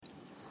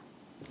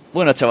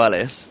Bueno,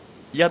 chavales,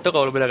 ya toca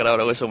volver a grabar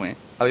algo eso me.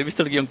 ¿Habéis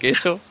visto el guión que he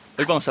hecho?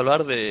 Hoy vamos a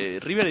hablar de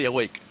River y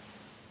Awake.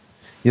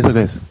 ¿Y eso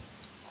qué es?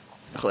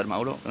 Joder,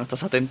 Mauro, no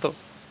estás atento.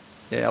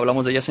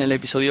 Hablamos de ellas en el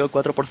episodio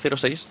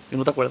 4x06, y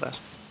no te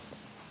acuerdas.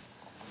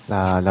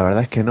 La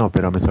verdad es que no,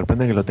 pero me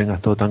sorprende que lo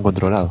tengas todo tan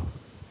controlado.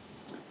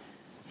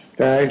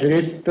 ¿Estáis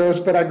listos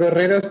para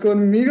correros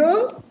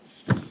conmigo?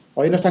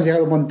 Hoy nos han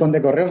llegado un montón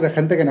de correos de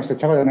gente que nos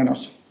echaba de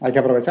menos. Hay que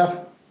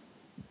aprovechar.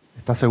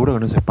 ¿Estás seguro que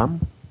no es spam?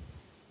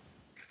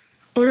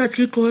 Hola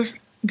chicos,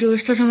 yo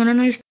esta semana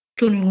no he visto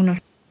ninguna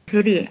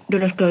serie de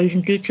las que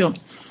habéis dicho.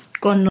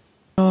 Cuando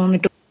me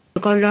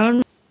toca hablar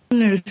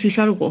me decís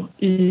algo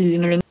y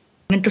me lo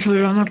invento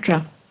sobre la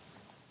marcha.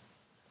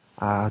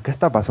 Acá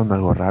está pasando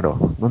algo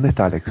raro. ¿Dónde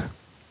está Alex?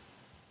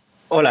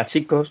 Hola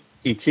chicos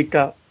y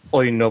chica,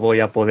 hoy no voy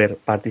a poder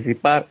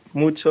participar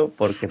mucho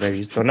porque no he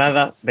visto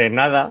nada, de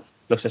nada,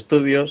 los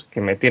estudios que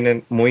me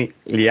tienen muy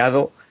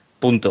liado,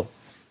 punto.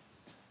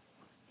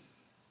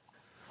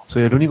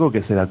 ¿Soy el único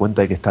que se da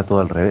cuenta de que está todo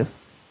al revés?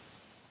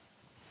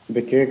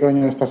 ¿De qué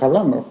coño estás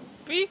hablando?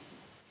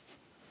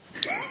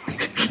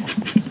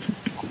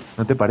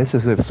 ¿No te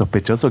parece ser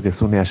sospechoso que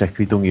Sune haya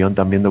escrito un guión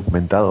tan bien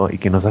documentado y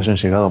que nos hayan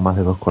llegado más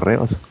de 2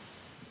 correos?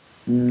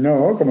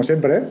 No, como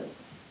siempre.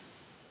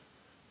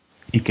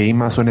 ¿Y que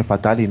Ima suene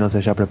fatal y no se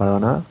haya preparado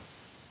nada?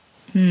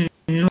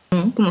 No,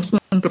 como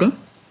siempre.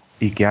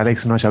 ¿Y que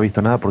Alex no haya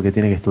visto nada porque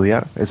tiene que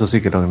estudiar? Eso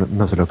sí que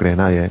no se lo cree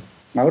nadie, ¿eh?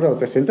 Mauro,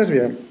 ¿te sientes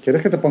bien?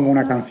 ¿Quieres que te ponga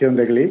una canción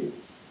de Glee?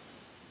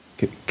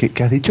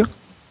 ¿Qué has dicho?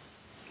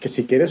 Que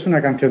si quieres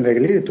una canción de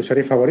Glee, tu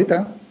serie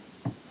favorita.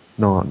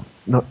 No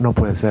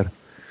puede ser.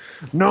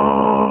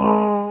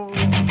 ¡No!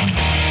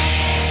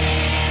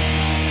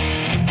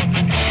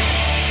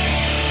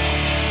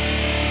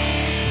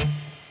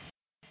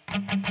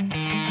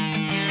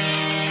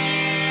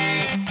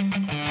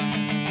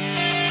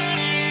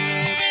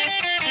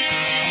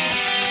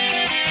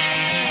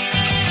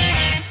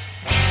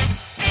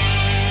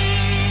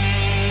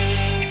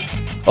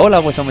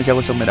 Hola, Wesomes y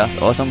Wesomeras,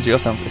 Osames y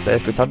Osams. Estáis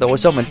escuchando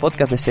Wesome, el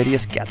podcast de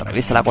series que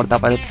atraviesa la cuarta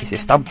pared y se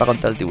estampa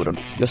contra el tiburón.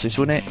 Yo soy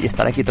Sune y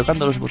estaré aquí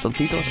tocando los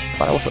botoncitos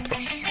para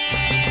vosotros.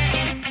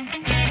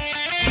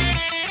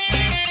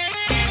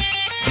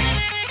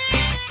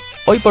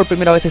 Hoy por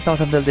primera vez estamos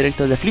ante el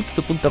directo de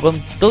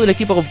flipzu.com, todo el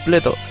equipo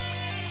completo.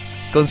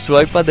 Con su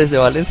iPad desde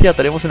Valencia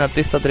tenemos un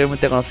artista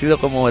anteriormente conocido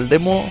como el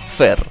Demo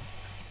Fer.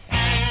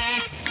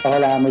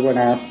 Hola, muy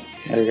buenas.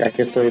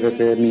 Aquí estoy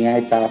desde mi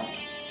iPad.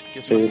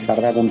 Sí,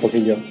 fardado un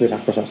poquillo de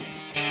esas cosas.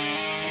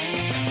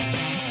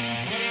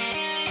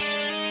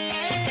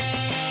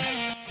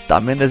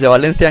 También desde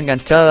Valencia,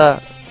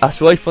 enganchada a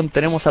su iPhone,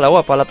 tenemos a la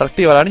guapa, la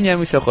atractiva, la niña de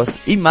mis ojos,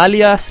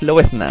 Imalias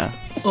Lobezna.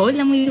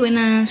 Hola, muy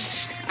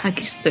buenas.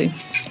 Aquí estoy.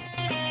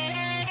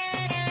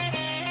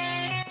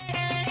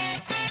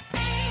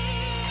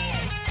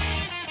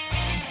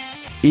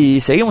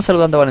 Y seguimos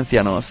saludando a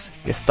valencianos,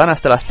 que están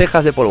hasta las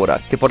cejas de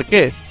pólvora. ¿Que por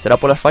qué? ¿Será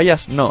por las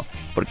fallas? No,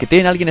 porque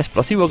tienen a alguien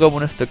explosivo como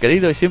nuestro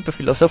querido y siempre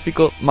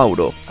filosófico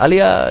Mauro,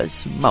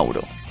 alias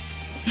Mauro.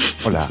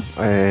 Hola,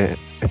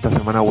 esta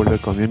semana vuelve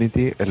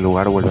Community, el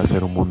lugar vuelve a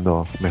ser un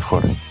mundo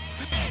mejor.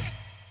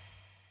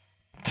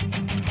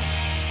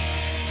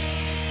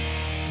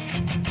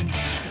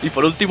 Y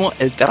por último,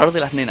 el terror de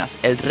las nenas,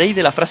 el rey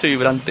de la frase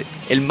vibrante,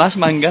 el más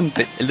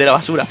mangante, el de la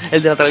basura,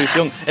 el de la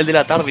televisión, el de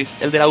la TARDIS,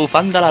 el de la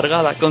bufanda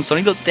alargada, con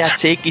sonido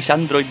THX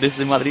Android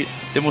desde Madrid.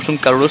 Demos un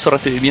caluroso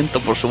recibimiento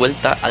por su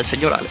vuelta al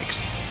señor Alex.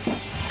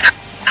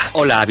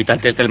 Hola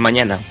habitantes del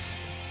mañana.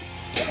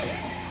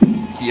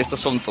 Y estos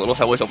son todos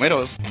los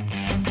agüesomeros.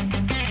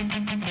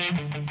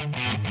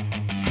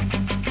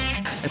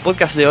 El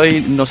podcast de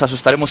hoy nos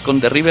asustaremos con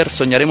The River,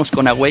 soñaremos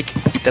con Awake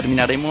y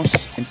terminaremos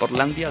en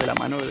Portlandia de la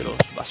mano de los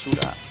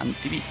Basura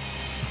Antiví.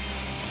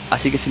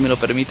 Así que si me lo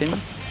permiten,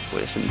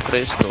 pues en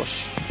 3, 2,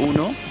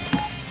 1,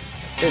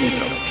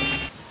 dentro.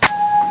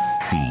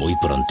 Muy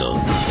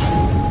pronto,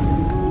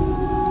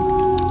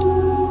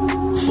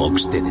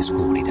 Fox te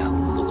descubrirá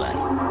un lugar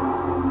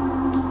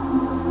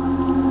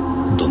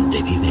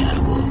donde vive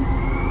algo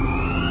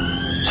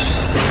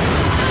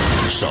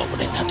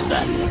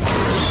sobrenatural.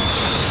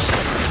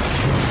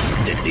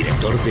 Del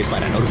director de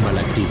Paranormal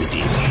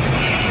Activity,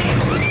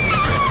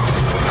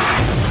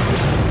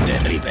 The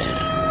River.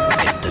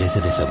 El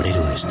 13 de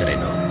febrero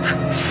estreno.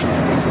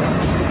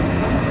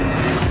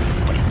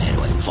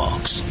 Primero en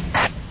Fox.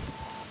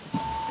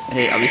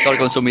 Aviso al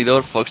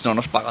consumidor, Fox no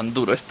nos pagan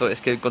duro esto, es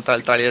que encontrar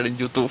el tráiler en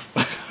YouTube.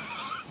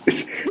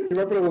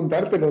 Iba a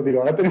preguntártelo, digo,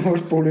 ahora tenemos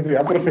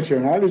publicidad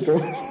profesional y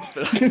todo.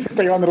 ¿Quién se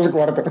está llevando los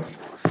cuartos?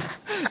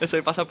 Eso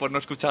me pasa por no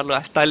escucharlo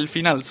hasta el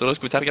final, solo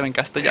escuchar que era en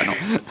castellano.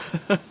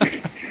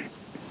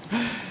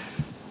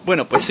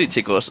 Bueno, pues sí,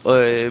 chicos,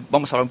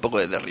 vamos a hablar un poco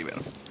de The River.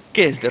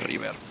 ¿Qué es The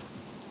River?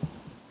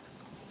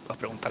 Os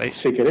preguntaréis.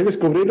 Si queréis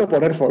descubrirlo,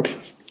 poner Fox.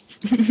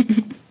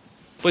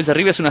 Pues The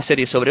River es una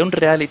serie sobre un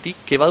reality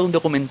que va de un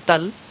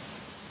documental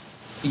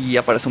y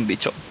aparece un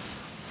bicho.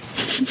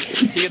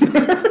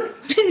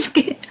 Es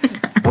que...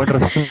 Buen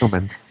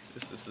resumen.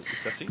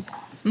 ¿Es así?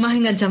 Más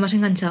enganchado, más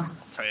enganchado.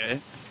 Sí, ¿eh?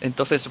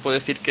 Entonces se puede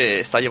decir que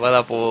está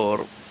llevada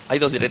por hay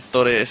dos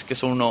directores que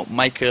son uno,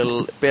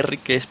 Michael Perry,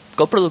 que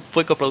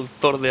fue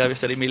coproductor de la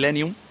serie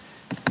Millennium,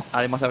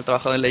 además de haber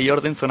trabajado en Ley y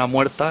Orden, Zona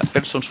Muerta,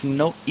 Persons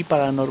Unknown y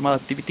Paranormal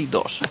Activity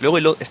 2.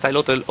 Luego está el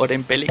otro, el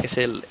Oren Peli, que es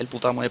el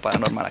puto amo de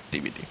Paranormal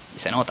Activity. Y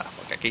se nota,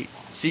 porque aquí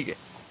sigue.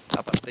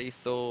 Aparte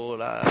hizo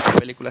la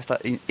película esta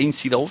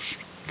Insidious,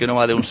 que no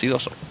va de un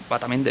sidoso, va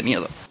también de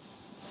miedo.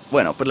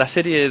 Bueno, pues la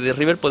serie de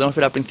River podemos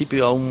ver al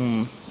principio a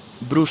un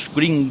Bruce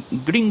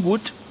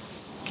Greenwood,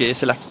 que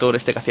es el actor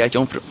este que hacía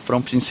John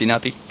from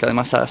Cincinnati, que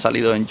además ha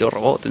salido en Yo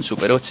Robot, en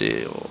Super 8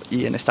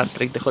 y en Star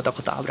Trek de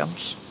JJ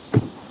Abrams.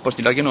 Por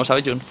si alguien no lo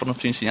sabe, John from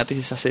Cincinnati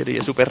es esa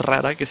serie súper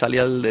rara que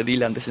salía el de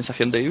Dylan de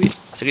Sensación de Vivir.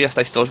 Así que ya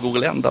estáis todos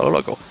googleando a lo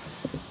loco.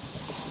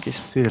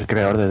 Sí, el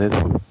creador de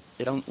Deadpool.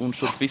 Era un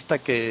surfista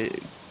que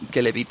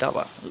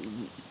levitaba.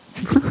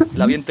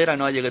 La vida entera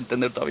no la llegué a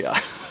entender todavía.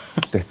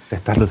 Te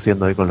estás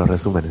luciendo ahí con los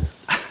resúmenes.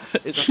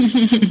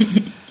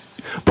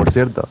 Por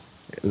cierto,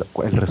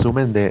 el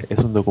resumen de es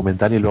un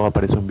documental y luego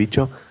aparece un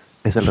bicho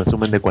es el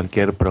resumen de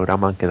cualquier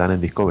programa que dan en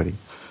Discovery.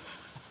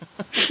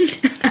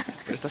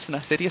 Pero esta es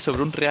una serie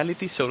sobre un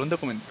reality, sobre un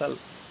documental.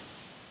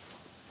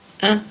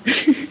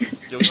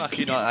 Yo me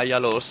imagino ahí a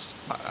los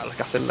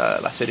que hacen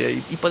la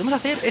serie y podemos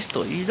hacer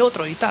esto y lo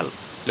otro y tal.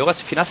 Luego al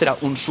final será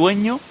un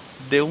sueño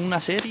de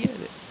una serie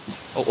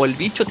o el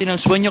bicho tiene el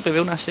sueño que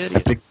ve una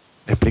serie.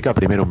 Explica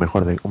primero un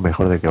mejor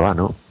de qué va,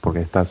 ¿no? Porque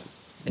estás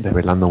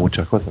desvelando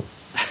muchas cosas.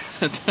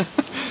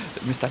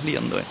 Me estás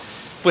liando,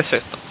 Pues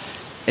esto.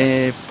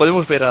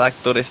 Podemos ver al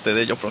actor este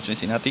de John from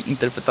Cincinnati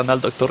interpretando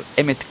al doctor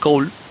Emmett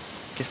Cole,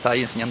 que está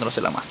ahí enseñándonos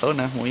el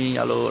Amazonas, muy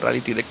a lo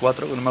reality de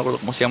 4, que no me acuerdo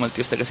cómo se llama el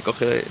tío este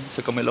que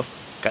se come los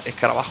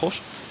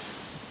escarabajos.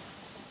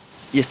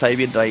 Y está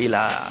viviendo ahí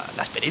la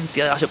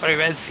experiencia de la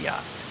supervivencia.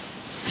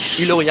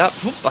 Y luego ya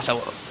pasa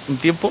un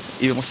tiempo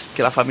y vemos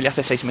que la familia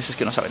hace 6 meses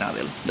que no sabe nada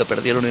de él. Lo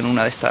perdieron en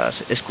una de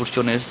estas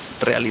excursiones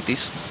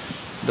realities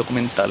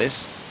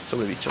documentales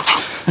sobre bichos.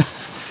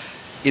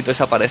 Y entonces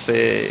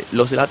aparece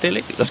los de la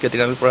tele, los que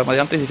tenían el programa de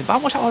antes, y dicen,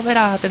 vamos a volver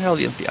a tener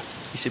audiencia.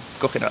 Y se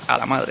cogen a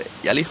la madre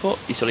y al hijo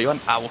y se lo iban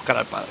a buscar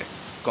al padre,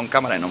 con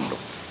cámara en hombro,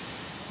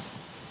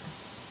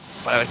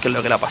 para ver qué es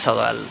lo que le ha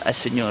pasado al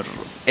señor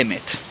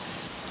Emmett.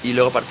 Y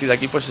luego a partir de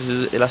aquí pues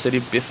la serie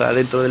empieza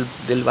dentro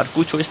del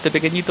barcucho este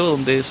pequeñito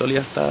donde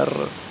solía estar,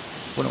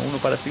 bueno, uno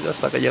parecido,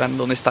 hasta que llegan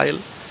donde está él,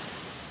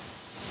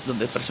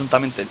 donde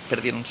presuntamente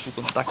perdieron su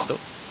contacto.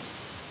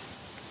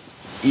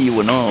 Y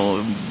bueno,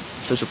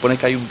 se supone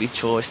que hay un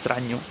bicho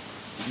extraño,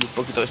 y un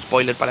poquito de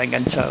spoiler para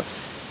enganchar.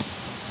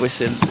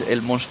 Pues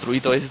el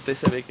monstruito este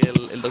se ve que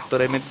el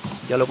Dr. Emmett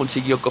ya lo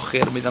consiguió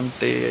coger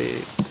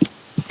mediante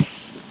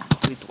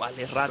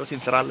rituales raros y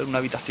encerrarlo en una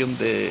habitación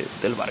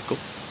del barco.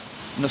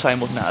 No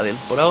sabemos nada de él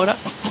por ahora.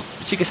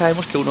 Sí que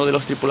sabemos que uno de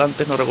los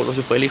tripulantes, no recuerdo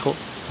si fue el hijo,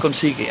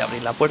 consigue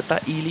abrir la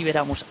puerta y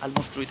liberamos al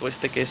monstruito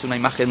este, que es una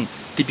imagen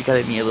típica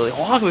de miedo, de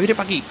 ¡oh, que me viene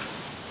para aquí!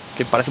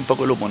 Que parece un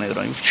poco el humo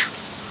negro.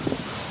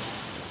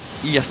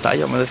 Y ya está,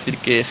 ya vamos a decir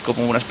que es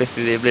como una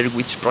especie de Blair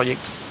Witch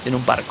Project en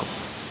un barco.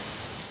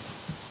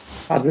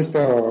 ¿Has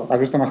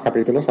visto más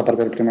capítulos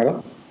aparte del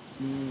primero?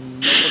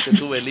 No, porque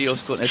tuve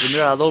líos con... El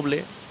primero era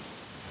doble.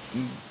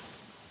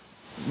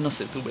 No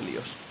sé, tuve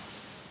líos.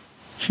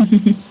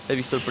 He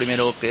visto el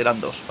primero que eran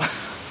 2.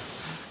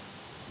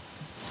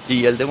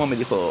 Y el demo me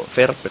dijo,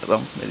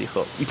 me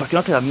dijo, ¿y por qué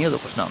no te da miedo?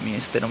 Pues no, a mí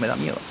este no me da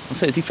miedo. No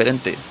sé, es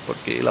diferente,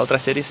 porque la otra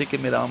serie sí que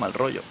me daba mal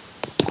rollo.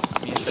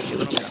 A mí este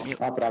miedo no me da miedo.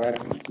 Ah, pero a ver,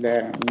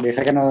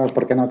 dije que no,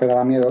 porque no te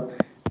daba miedo,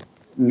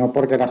 no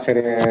porque la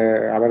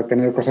serie haber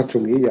tenido cosas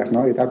chunguillas,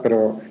 ¿no? Y tal,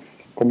 pero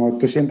como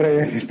tú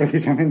siempre dices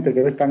precisamente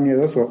que eres tan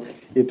miedoso,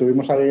 y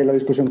tuvimos ahí la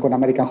discusión con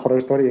American Horror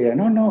Story y dije,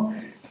 no,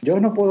 yo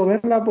no puedo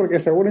verla porque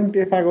seguro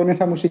empieza con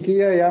esa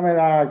musiquilla y ya me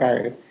da a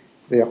caer.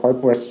 Y digo, joder,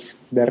 pues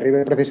de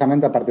River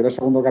precisamente a partir del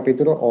segundo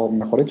capítulo, o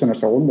mejor dicho, en el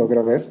segundo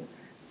creo que es,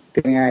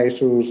 tenía ahí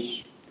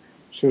sus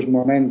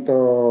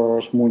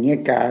momentos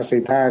muñecas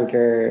y tal,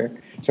 que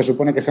se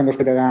supone que son los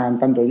que te dan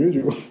tanto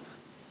yuyu.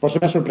 Pues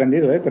me ha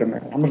sorprendido, pero me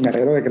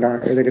alegro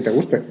de que te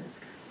guste.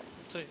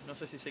 Sí, no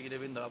sé si seguiré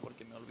viéndola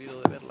porque me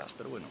olvido de verla,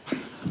 pero bueno.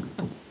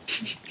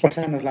 O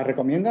sea, ¿nos la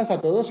recomiendas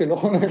a todos y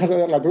luego no dejas de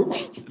verla tú?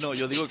 No,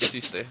 yo digo que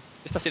existe.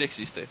 Esta serie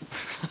existe.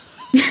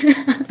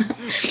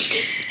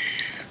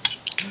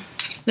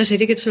 La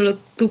serie que solo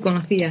tú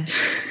conocías.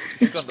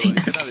 Es cuando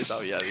que nadie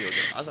sabía, digo,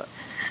 ¿qué pasa?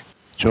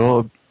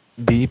 Yo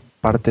vi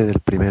parte del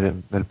primer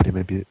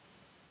video.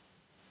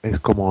 Es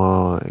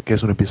como que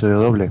es un episodio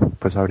doble,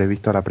 pues habré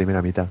visto la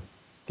primera mitad.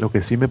 Lo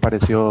que sí me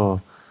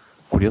pareció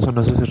curioso,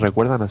 no sé si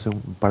recuerdan, hace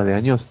un par de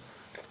años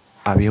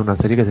había una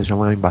serie que se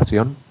llamaba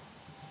Invasión,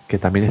 que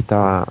también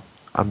estaba,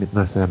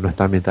 no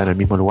está ambientada en el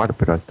mismo lugar,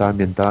 pero estaba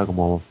ambientada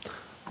como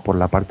por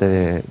la parte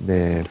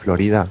de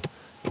Florida,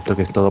 esto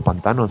que es todo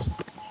pantanos,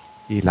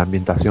 y la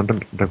ambientación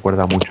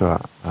recuerda mucho a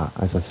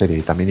esa serie,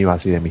 y también iba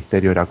así de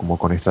misterio, era como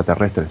con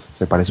extraterrestres,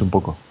 se parece un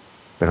poco,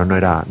 pero no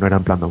era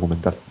en plan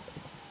documental.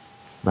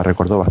 Me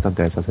recordó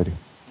bastante a esa serie.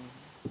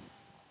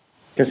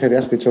 ¿Qué serie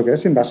has dicho que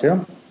es?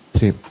 ¿Invasión?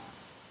 Sí.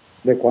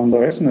 ¿De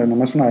cuándo es? No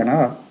me suena de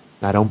nada.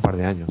 Hará un par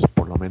de años,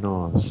 por lo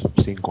menos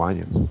 5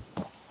 años.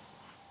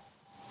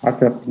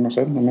 Que, no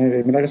sé,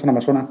 mira que eso no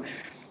me suena.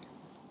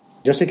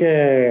 Yo sí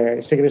que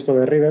he visto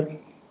The River,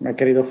 me he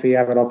querido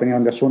fiar de la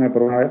opinión de Sune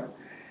por una vez,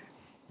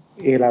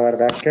 y la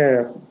verdad es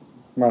que,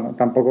 bueno,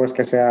 tampoco es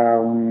que sea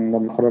lo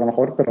mejor de lo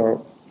mejor,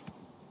 pero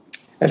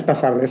es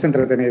pasable, es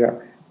entretenida.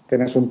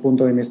 Tienes un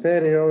punto de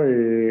misterio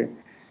y,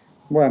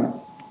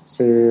 bueno,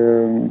 sí,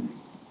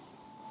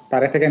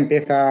 parece que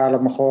empieza a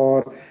lo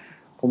mejor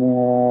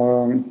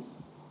como,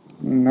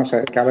 no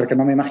sé, que a ver, que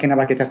no me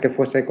imaginaba quizás que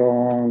fuese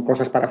con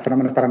cosas para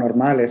fenómenos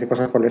paranormales y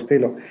cosas por el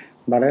estilo,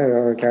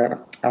 ¿vale? Que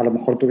a lo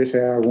mejor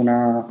tuviese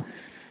alguna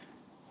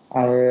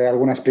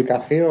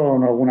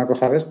explicación o alguna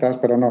cosa de estas,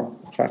 pero no.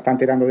 O sea, están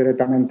tirando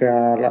directamente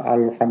a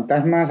los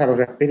fantasmas, a los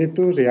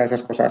espíritus y a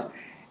esas cosas.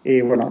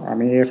 Y bueno, a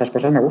mí esas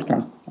cosas me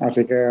gustan.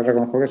 Así que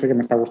reconozco que sí que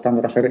me está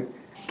gustando la serie.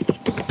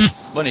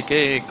 Bueno,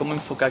 ¿y cómo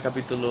enfoca el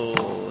capítulo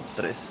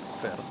 3,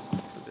 Fer?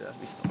 ¿Tú que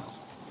has visto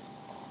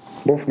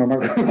más? No me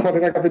acuerdo cuál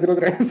era el capítulo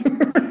 3.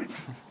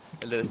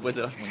 El de después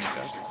de las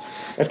muñecas.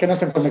 Es que no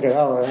sé cómo me he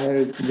quedado.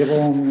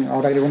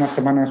 Ahora llevo unas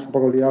semanas un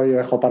poco liado y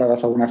dejo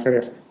paradas algunas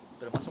series.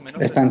 Pero más o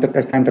menos Está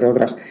entre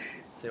otras.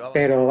 se va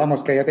Pero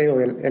vamos, que ya te digo,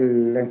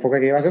 el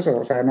enfoque que llevas es eso,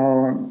 o sea,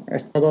 no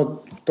es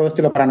todo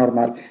estilo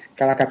paranormal.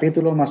 Cada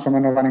capítulo más o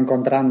menos van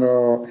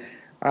encontrando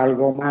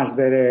algo más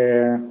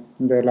del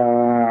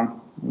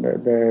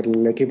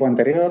equipo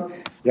anterior,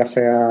 ya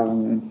sea,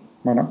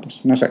 bueno,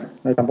 pues no sé,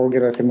 tampoco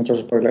quiero decir muchos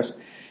spoilers.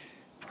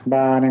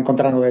 Van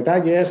encontrando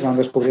detalles, van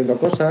descubriendo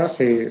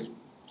cosas y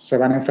se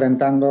van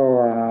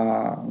enfrentando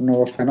a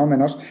nuevos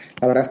fenómenos.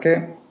 La verdad es que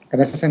en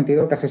ese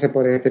sentido casi se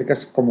podría decir que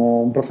es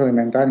como un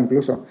procedimental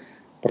incluso,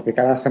 porque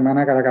cada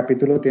semana, cada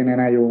capítulo tienen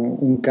ahí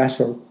un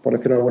caso, por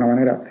decirlo de alguna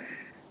manera.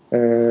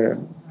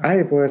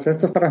 Pues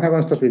esto está relacionado con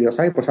estos vídeos.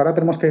 Pues ahora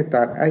tenemos que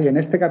estar. En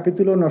este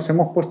capítulo nos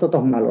hemos puesto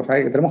todos malos.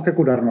 Tenemos que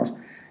curarnos.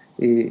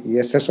 Y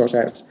es eso, o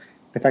sea,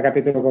 empieza el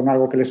capítulo con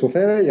algo que le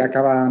sucede y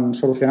acaban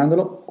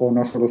solucionándolo o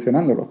no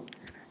solucionándolo.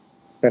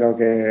 Pero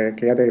que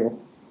ya te digo.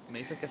 Me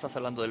dices que estás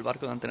hablando del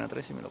barco de Antena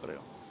 3 y me lo creo.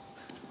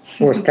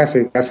 Pues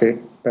casi.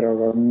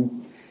 Pero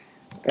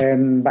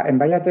en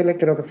Vaya Tele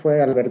creo que fue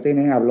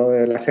Albertini, habló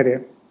de la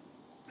serie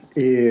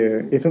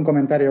y hizo un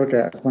comentario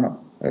que,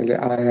 bueno,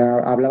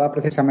 hablaba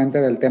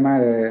precisamente del tema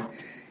de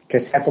que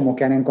sea como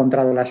que han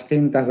encontrado las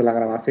cintas de la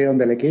grabación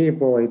del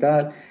equipo y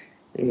tal,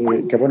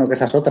 y que bueno, que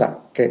esa es otra,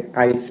 que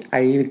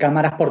hay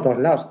cámaras por todos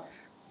lados,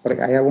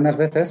 porque hay algunas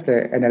veces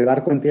que en el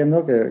barco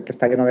entiendo que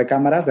está lleno de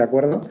cámaras, ¿de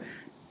acuerdo?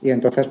 Y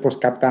entonces pues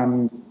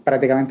captan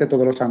prácticamente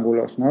todos los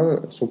ángulos,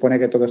 ¿no? Supone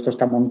que todo esto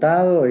está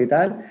montado y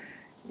tal,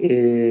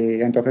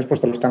 y entonces pues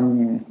te lo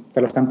están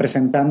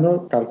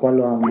presentando tal cual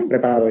lo han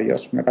preparado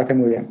ellos. Me parece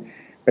muy bien.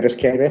 Pero es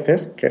que hay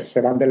veces que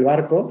se van del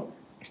barco,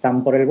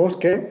 están por el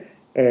bosque,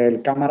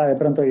 el cámara de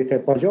pronto dice,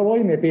 pues yo voy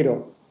y me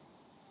piro.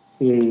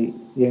 Y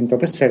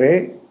entonces se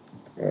ve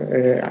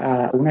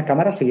a una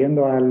cámara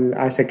siguiendo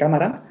a ese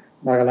cámara,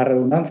 valga la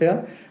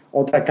redundancia,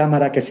 otra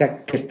cámara que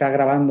está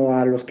grabando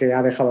a los que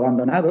ha dejado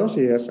abandonados,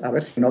 y es, a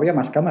ver, si no había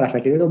más cámaras,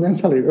 ¿aquí de dónde han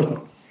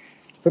salido?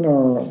 Esto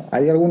no...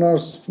 Hay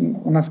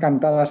unas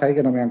cantadas ahí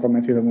que no me han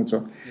convencido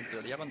mucho. Y en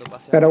teoría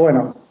pero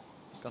bueno.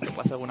 Cuando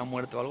pase alguna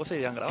muerte o algo se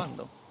irían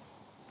grabando.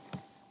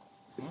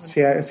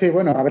 Sí,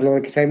 bueno, a ver, lo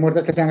de que si hay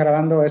muertes que se han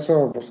grabando,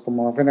 eso, pues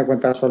como a fin de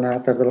cuentas son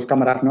hacer de los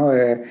cámaras, ¿no?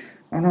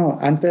 No,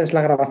 antes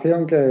la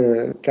grabación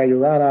que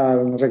ayudar a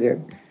no sé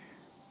quién.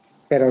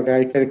 Pero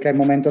que hay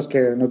momentos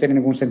que no tiene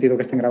ningún sentido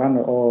que estén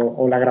grabando.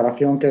 O la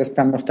grabación que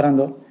están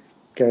mostrando,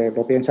 que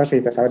lo piensas y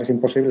dices, a ver, es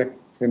imposible.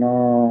 Que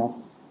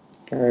no...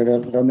 ¿De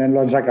dónde lo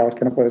han sacado? Es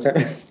que no puede ser.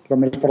 Lo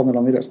mires por donde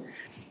lo mires.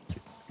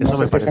 Eso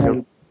me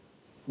pareció.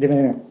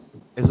 Dime.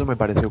 Eso me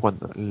pareció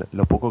cuando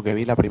lo poco que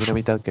vi, la primera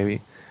mitad que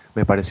vi,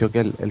 me pareció que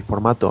el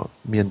formato,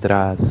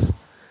 mientras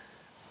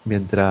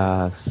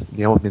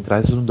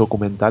es un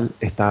documental,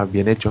 está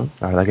bien hecho.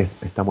 La verdad que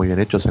está muy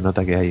bien hecho. Se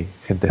nota que hay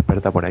gente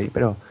experta por ahí,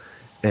 pero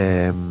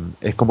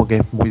es como que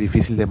es muy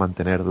difícil de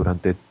mantener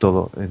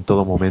en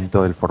todo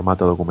momento el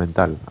formato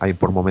documental. Hay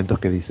por momentos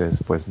que dices,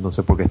 pues no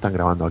sé por qué están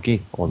grabando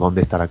aquí o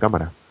dónde está la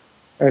cámara.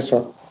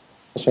 Eso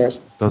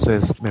es.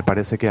 Entonces me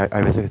parece que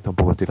hay veces que está un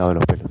poco tirado de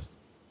los pelos.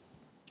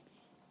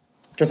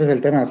 Que ese es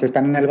el tema. Si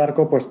están en el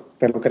barco, pues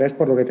te lo crees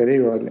por lo que te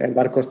digo. El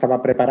barco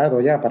estaba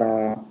preparado ya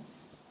para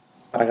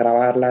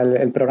grabar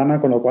el programa,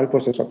 con lo cual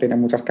pues eso, tiene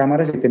muchas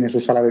cámaras y tiene su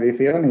sala de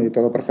edición y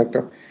todo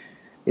perfecto.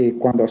 Y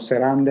cuando se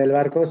van del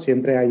barco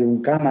siempre hay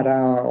un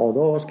cámara o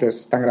dos que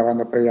están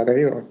grabando, pero ya te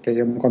digo que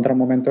yo he encontrado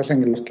momentos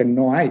en los que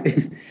no hay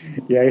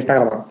y ahí está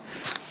grabado.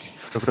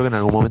 Yo creo que en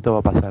algún momento va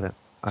a pasar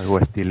algo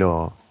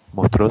estilo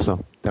Monstruoso,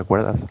 ¿te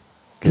acuerdas?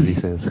 Que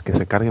dices que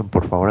se carguen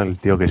por favor al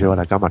tío que lleva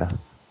la cámara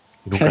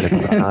y nunca le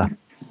pasa nada.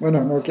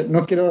 Bueno,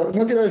 no quiero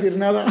decir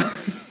nada.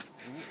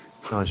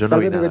 No, yo no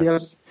vi nada.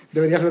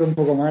 Deberías ver un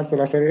poco más de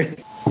la serie.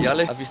 ¿Y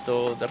Alex, has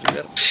visto The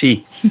River?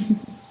 Sí.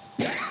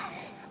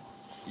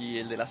 ¿Y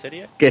el de la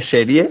serie? ¿Qué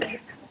serie?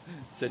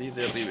 Serie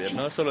de River,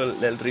 no solo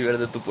el River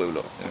de tu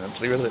pueblo,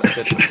 el River de la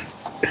serie.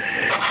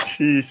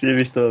 Sí, he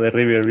visto The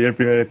River, vi el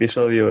primer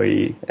episodio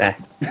y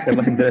es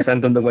más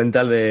interesante un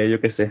documental de, yo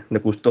qué sé,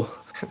 de Cousteau.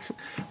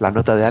 La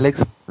nota de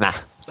Alex, nah.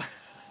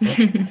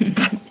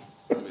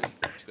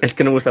 Es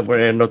que no me gusta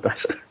poner notas.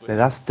 Le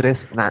das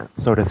 3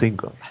 sobre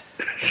 5.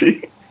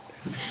 Sí.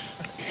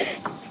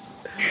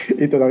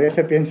 Y todavía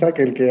se piensa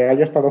que el que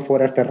haya estado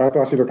fuera este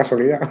rato ha sido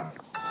casualidad.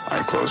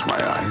 I close my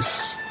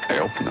eyes, I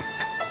open them.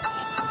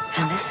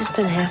 And this has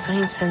been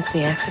happening since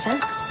the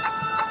accident?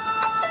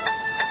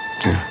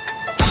 Yeah.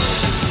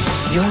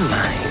 Your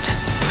mind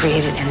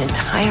created an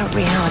entire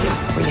reality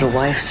where your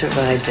wife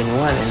survived in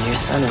one and your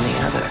son in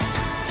the other.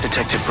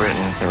 Detective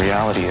Britton, the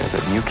reality is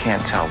that you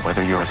can't tell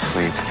whether you're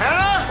asleep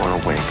or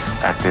awake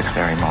at this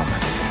very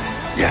moment.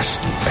 Yes,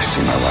 I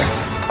see my wife.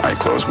 I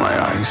close my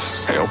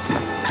eyes, I open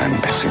them,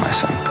 and I see my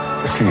son.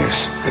 The thing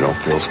is, it all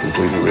feels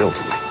completely real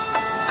to me.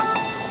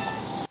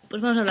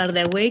 Pues vamos a hablar de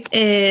Awake.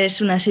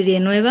 Es una serie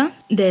nueva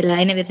de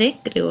la NBC,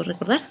 creo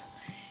recordar,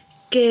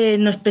 que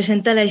nos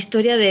presenta la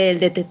historia del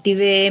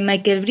detective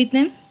Michael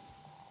Britton,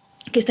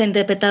 que está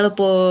interpretado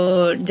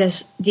por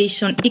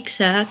Jason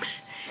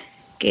Isaacs,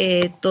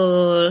 que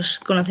todos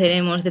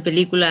conoceremos de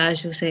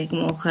películas, yo sé,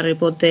 como Harry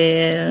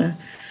Potter,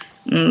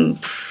 no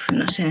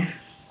sé.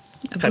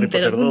 Harry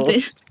Potter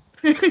 2,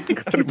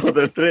 Harry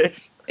Potter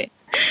 3.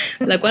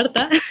 La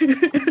cuarta.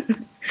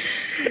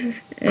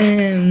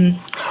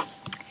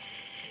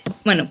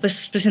 Bueno,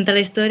 pues presenta la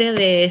historia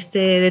de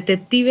este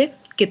detective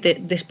que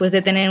después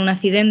de tener un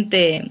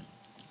accidente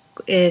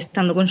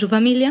estando con su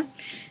familia,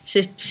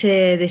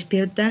 se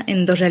despierta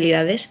en dos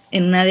realidades.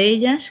 En una de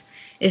ellas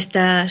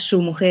está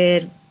su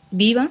mujer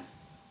viva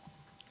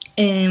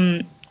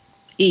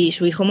y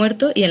su hijo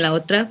muerto, y en la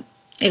otra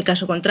el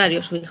caso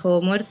contrario, su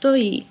hijo muerto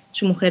y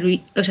su mujer,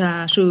 o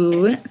sea,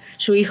 su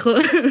hijo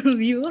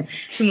vivo,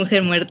 su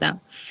mujer muerta.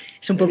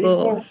 Es un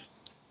poco...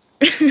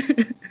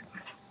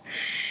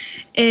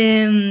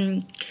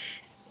 y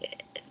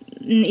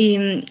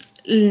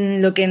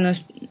lo que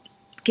nos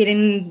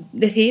quieren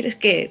decir es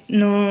que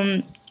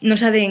no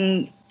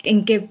saben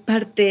en qué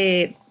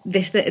parte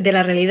de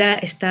la realidad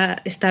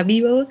está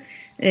vivo,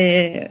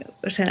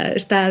 o sea,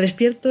 está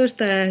despierto,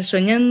 está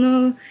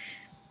soñando,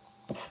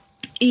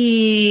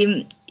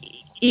 y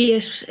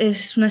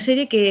es una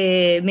serie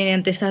que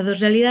mediante estas dos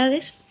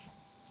realidades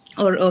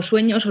o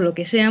sueños o lo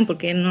que sean,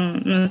 porque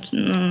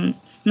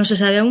no se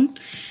sabe aún,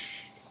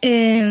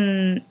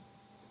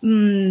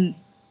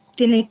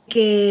 tiene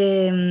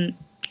que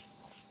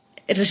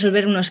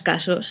resolver unos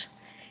casos.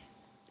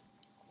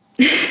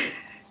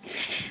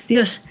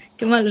 Dios,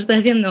 qué mal lo estoy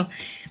haciendo.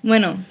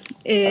 Bueno, va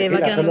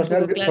quedando un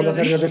poco claro. Son los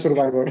nervios de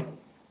Survivor.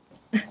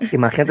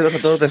 Imagínatelos a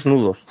todos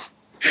desnudos.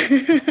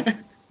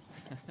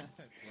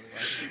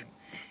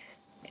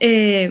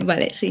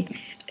 Vale, sí.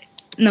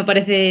 No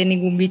parece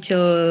ningún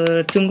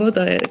bicho chungo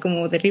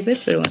como The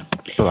Reaper, pero bueno.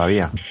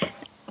 Todavía.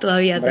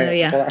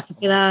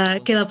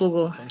 Queda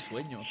poco. Son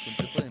sueños,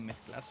 siempre pueden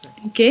mezclarse.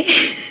 ¿Qué?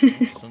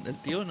 El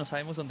tío no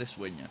sabemos dónde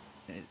sueña.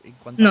 En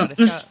cuanto No,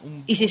 aparezca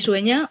y si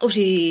sueña o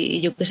si,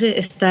 yo qué sé,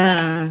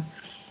 está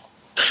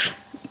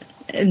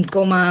en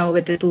coma o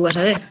vete tú a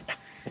saber.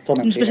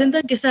 Nos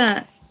presentan que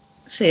está...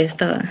 Sí,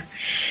 está...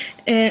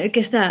 que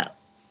está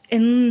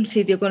en un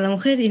sitio con la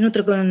mujer y en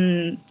otro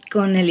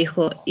con el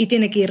hijo, y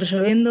tiene que ir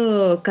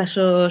resolviendo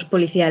casos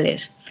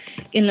policiales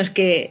en los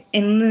que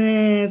en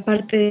una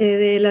parte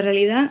de la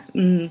realidad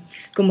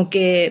como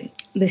que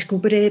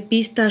descubre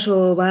pistas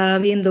o va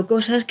viendo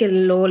cosas que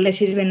luego le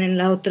sirven en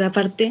la otra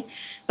parte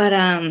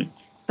para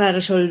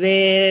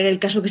resolver el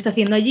caso que está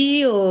haciendo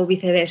allí, o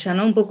viceversa,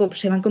 ¿no? Un poco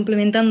se van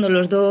complementando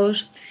los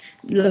dos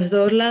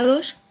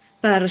lados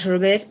para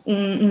resolver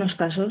unos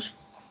casos.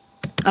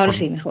 Ahora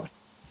sí, mejor.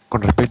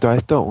 Con respecto a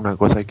esto, una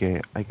cosa hay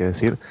que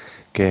decir,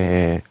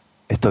 que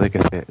esto de que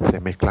se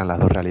mezclan las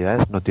dos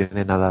realidades no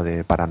tiene nada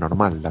de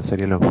paranormal. La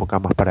serie lo enfoca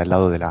más para el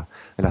lado de la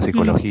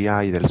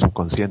psicología y del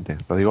subconsciente.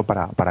 Lo digo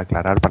para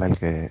aclarar para el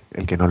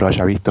que no lo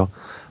haya visto,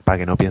 para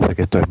que no piense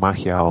que esto es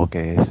magia o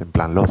que es en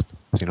plan Lost,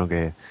 sino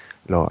que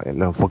lo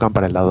enfocan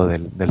para el lado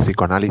del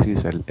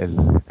psicoanálisis.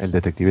 El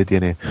detective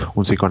tiene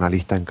un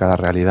psicoanalista en cada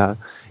realidad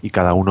y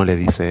cada uno le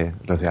dice,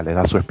 o sea, le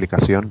da su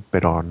explicación,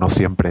 pero no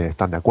siempre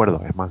están de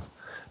acuerdo. Es más,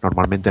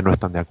 normalmente no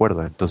están de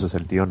acuerdo, entonces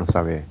el tío no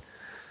sabe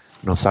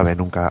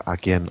nunca a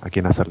quién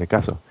hacerle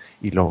caso.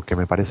 Y lo que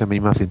me parece a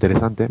mí más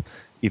interesante,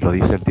 y lo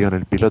dice el tío en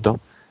el piloto,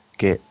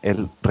 que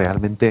él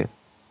realmente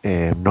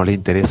no le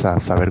interesa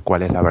saber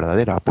cuál es la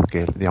verdadera,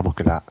 porque digamos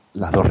que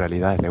las dos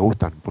realidades le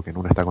gustan, porque en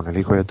una está con el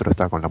hijo y otro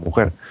está con la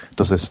mujer.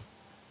 Entonces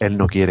él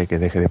no quiere que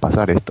deje de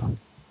pasar esto.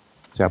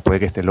 O sea,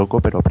 puede que esté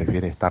loco, pero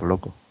prefiere estar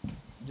loco.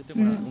 Yo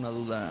tengo una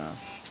duda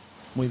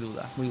muy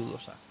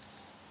dudosa.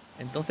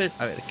 Entonces,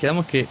 a ver,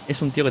 quedamos que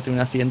es un tío que tiene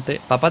un accidente,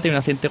 papá tiene un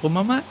accidente con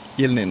mamá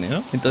y el nene,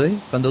 ¿no? Entonces,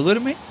 cuando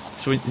duerme,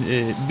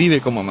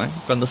 vive con mamá.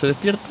 Cuando se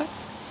despierta,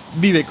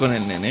 vive con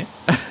el nene.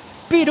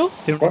 Pero...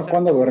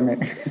 ¿Cuándo duerme?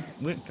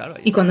 Bueno, claro,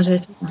 ¿Y cuando se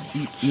despierta?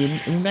 Y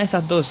en una de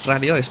esas dos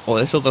realidades, o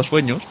de esos dos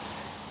sueños,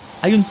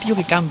 hay un tío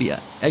que cambia.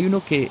 Hay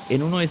uno que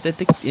en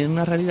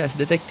una realidad es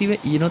detective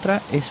y en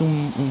otra es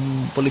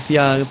un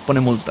policía que pone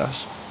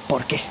multas.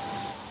 ¿Por qué?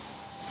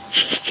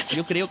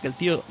 Yo creo que el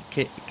tío,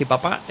 que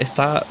papá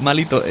está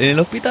malito en el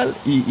hospital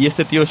y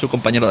este tío es su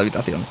compañero de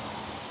habitación.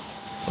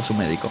 o su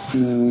médico.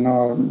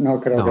 No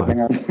creo No. que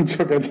tenga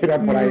mucho que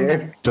tirar por ahí,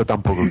 ¿eh? Yo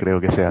tampoco creo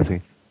que sea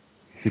así.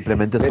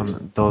 Simplemente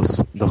son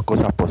dos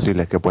cosas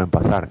posibles que pueden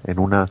pasar. En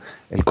una,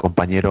 el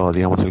compañero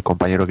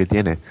que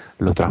tiene,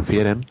 lo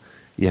transfieren,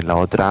 y en la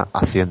otra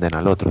ascienden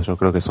al otro. Yo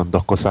creo que son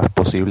dos cosas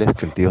posibles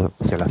que el tío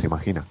se las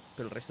imagina.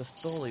 Pero el resto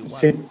es todo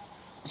igual.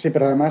 Sí,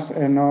 pero además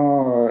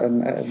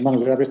bueno,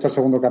 yo ya he visto el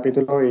segundo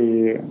capítulo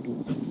y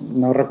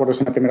no recuerdo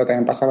si en el primero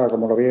también pasaba,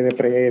 como lo vi de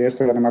Preyer,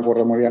 esto ya no me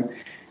acuerdo muy bien.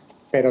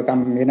 Pero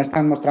también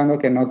están mostrando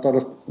que no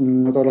todos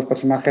los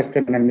personajes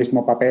tienen el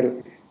mismo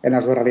papel en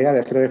las dos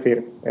realidades. Quiero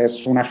decir,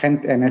 es un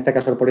agente, en este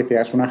caso el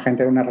policía, es un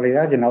agente en una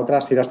realidad y en la otra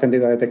ha sido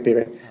ascendido a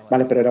detective.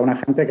 Vale, pero era un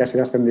agente que ha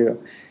sido ascendido.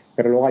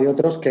 Pero luego hay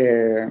otros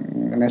que,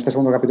 en este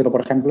segundo capítulo,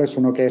 por ejemplo, es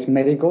uno que es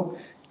médico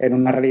en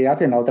una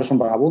realidad y en la otra es un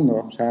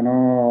vagabundo. O sea,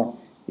 no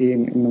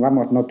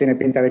tiene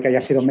pinta de que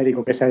haya sido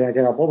médico que se haya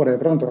quedado pobre de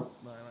pronto.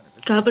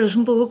 Claro, pero es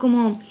un poco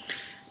como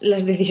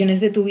las decisiones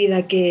de tu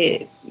vida,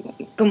 que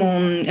como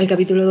el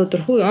capítulo de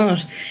Doctor Who,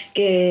 vamos,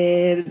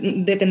 que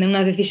depende de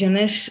unas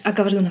decisiones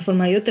acabas de una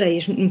forma y otra, y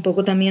es un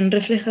poco también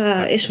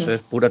refleja eso. Eso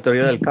es pura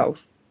teoría del caos.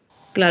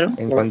 Claro.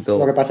 En cuanto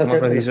lo que pasa es que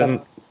tomas una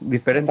decisión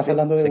diferente, estás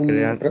hablando de se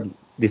crean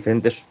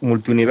diferentes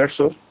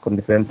multiuniversos con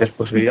diferentes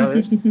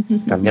posibilidades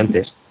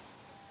cambiantes.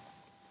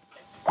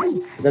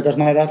 De todas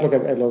maneras,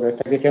 lo que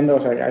estáis diciendo, o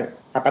sea,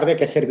 aparte de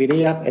que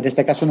serviría, en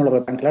este caso no lo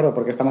veo tan claro,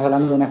 porque estamos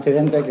hablando de un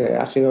accidente que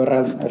ha sido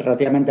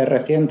relativamente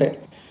reciente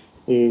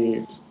y,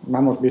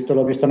 vamos, visto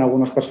lo visto en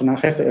algunos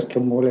personajes, es que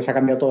les ha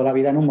cambiado toda la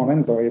vida en un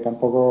momento y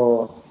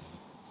tampoco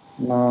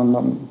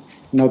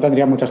no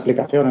tendría mucha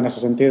explicación en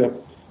ese sentido.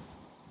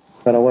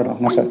 Pero bueno,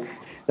 no sé.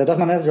 De todas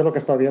maneras, yo lo que he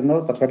estado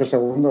viendo, tras ver el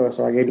segundo, o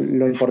sea, aquí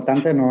lo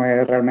importante no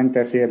es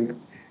realmente si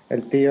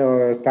el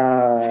tío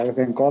está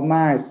en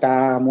coma,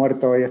 está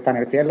muerto y está en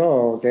el cielo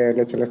o qué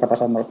leche le está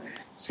pasando,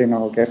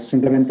 sino que es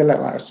simplemente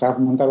se ha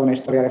montado una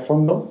historia de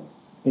fondo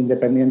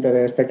independiente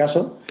de este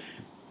caso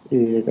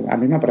y a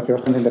mí me ha parecido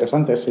bastante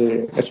interesante.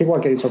 Sí, es igual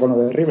que he dicho con lo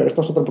de River,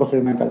 esto es otro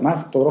procedimental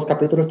más. Todos los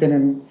capítulos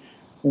tienen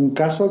un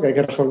caso que hay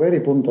que resolver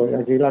y punto. Y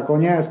aquí la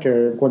coña es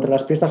que encuentre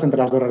las pistas entre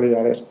las dos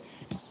realidades.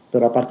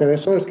 Pero aparte de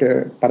eso, es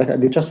que,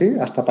 dicho así,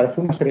 hasta parece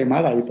una serie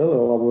mala y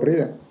todo, o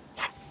aburrida.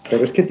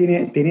 Pero es que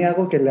tiene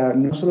algo que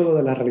no solo lo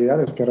de las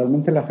realidades, que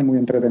realmente la hace muy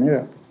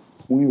entretenida,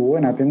 muy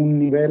buena, tiene un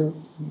nivel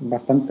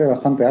bastante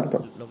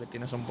alto. Lo que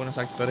tiene son buenos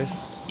actores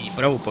y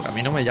pro, porque a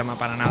mí no me llama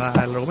para nada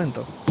el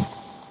argumento.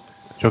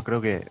 Yo creo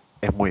que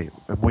es muy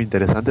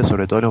interesante,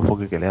 sobre todo el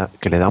enfoque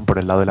que le dan por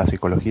el lado de la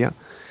psicología.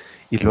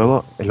 Y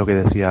luego es lo que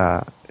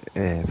decía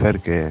Fer,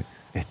 que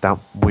está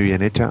muy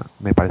bien hecha,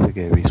 me parece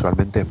que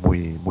visualmente es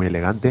muy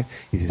elegante,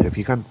 y si se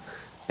fijan,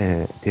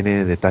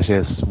 tiene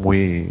detalles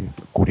muy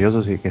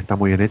curiosos y que están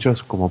muy bien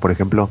hechos, como por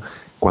ejemplo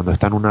cuando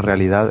está en una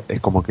realidad es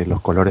como que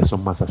los colores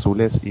son más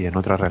azules y en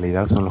otra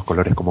realidad son los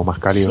colores como más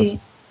cálidos. Sí.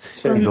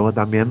 Sí. Y luego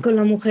también con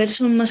la mujer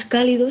son más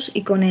cálidos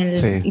y con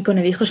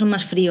el hijo son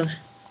más fríos.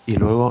 Y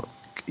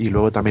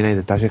luego también hay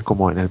detalles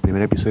como en el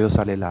primer episodio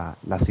sale la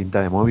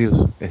cinta de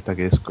Mobius, esta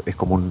que es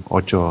como un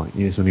 8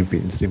 y es un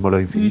símbolo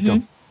de infinito.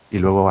 Uh-huh. Y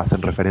luego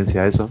hacen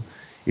referencia a eso.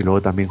 Y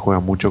luego también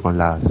juegan mucho con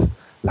las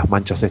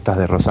manchas estas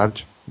de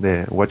Rorschach,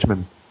 de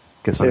Watchmen,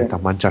 que son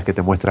estas manchas que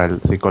te muestra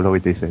el psicólogo y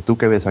te dice, ¿tú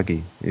qué ves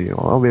aquí? Y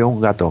digo, veo un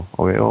gato,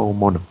 o veo un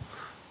mono.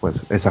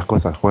 Pues esas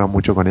cosas, juegan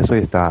mucho con eso y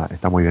está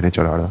muy bien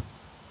hecho, la verdad.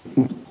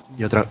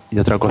 Y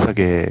otra cosa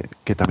que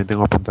también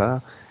tengo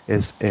apuntada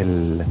es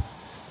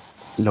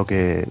lo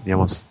que,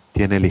 digamos,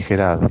 tiene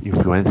ligeras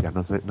influencias,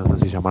 no sé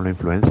si llamarlo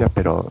influencias,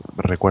 pero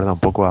recuerda un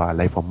poco a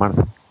Life on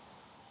Mars.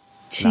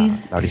 Sí.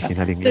 La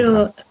original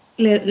inglesa.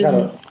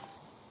 Pero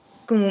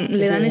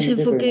le dan ese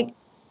enfoque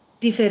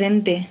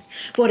diferente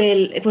por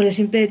el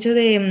simple hecho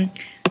de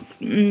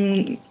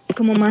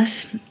como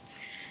más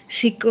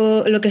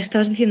lo que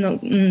estabas diciendo,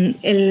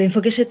 el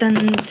enfoque ese tan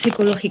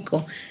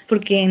psicológico,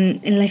 porque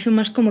en Life on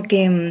Mars como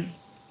que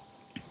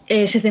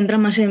se centra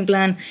más en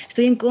plan,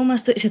 estoy en coma,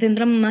 se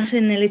centra más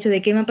en el hecho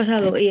de qué me ha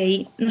pasado y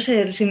ahí, no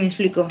sé si me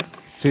explico.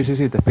 Sí,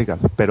 te explicas,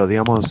 pero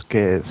digamos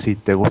que si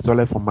te gustó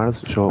Life on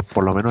Mars, yo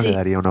por lo menos le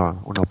daría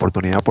una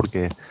oportunidad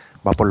porque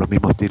va por los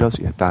mismos tiros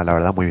y está, la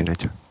verdad, muy bien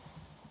hecha.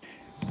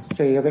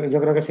 Sí, yo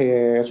creo que sí,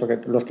 eso, que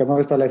los que hemos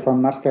visto Life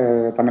on Mars,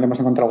 que también hemos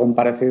encontrado algún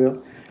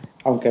parecido,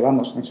 aunque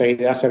vamos,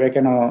 enseguida se ve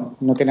que no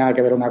tiene nada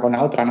que ver una con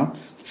la otra, ¿no?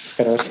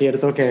 Pero es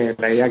cierto que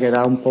la idea que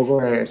da un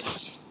poco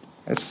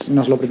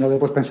no es lo primero que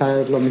puedes pensar,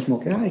 es lo mismo,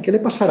 que ay, ¿qué le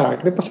pasará?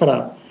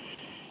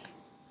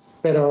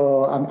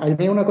 Pero a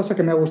mí una cosa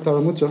que me ha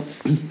gustado mucho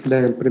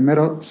del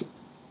primero,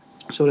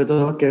 sobre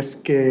todo, que es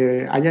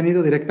que hayan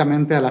ido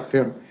directamente a la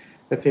acción.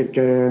 Es decir,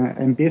 que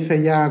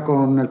empiece ya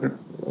con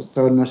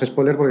esto no es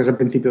spoiler porque es el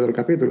principio del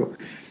capítulo.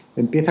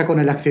 Empieza con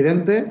el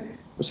accidente,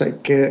 o sea,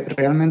 que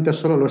realmente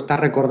solo lo está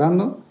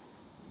recordando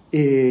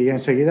y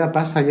enseguida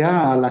pasa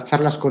ya a las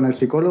charlas con el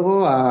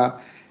psicólogo,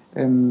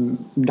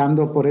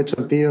 dando por hecho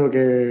el tío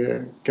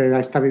que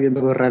está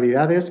viviendo dos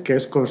realidades, que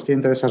es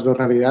consciente de esas dos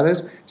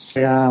realidades,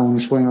 sea un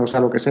sueño o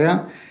sea lo que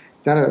sea,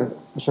 Claro,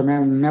 o sea,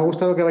 me ha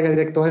gustado que vaya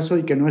directo a eso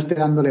y que no esté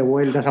dándole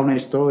vueltas a una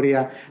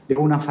historia de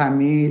una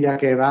familia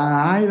que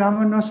va, ay,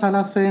 vámonos a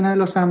la cena de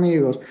los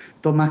amigos,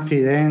 toma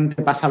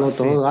accidente, pásalo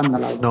todo,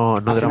 ándala. No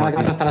Al final dramatiza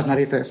acabas hasta las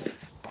narices.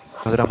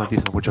 No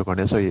dramatiza mucho con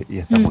eso y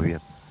está muy bien.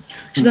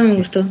 Eso también me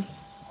gustó.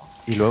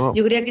 Y luego,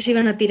 Yo creía que se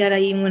iban a tirar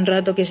ahí un buen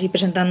rato, que sí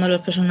presentando a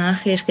los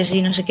personajes, que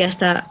sí, no sé qué,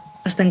 hasta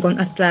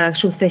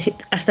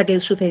que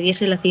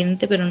sucediese el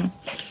accidente, pero no.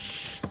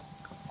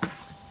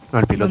 no,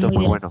 el piloto es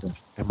muy muy bueno.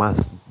 directo. Es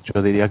más,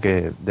 yo diría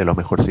que de lo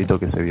mejorcito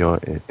que se vio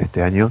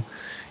este año,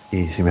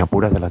 y si me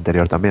apuras del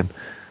anterior también.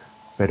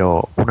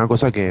 Pero una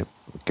cosa que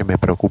me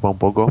preocupa un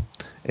poco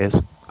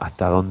es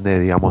hasta dónde,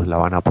 digamos, la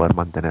van a poder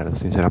mantener.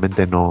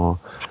 Sinceramente no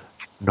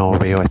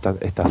veo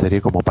esta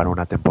serie como para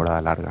una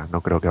temporada larga.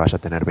 No creo que vaya a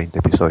tener 20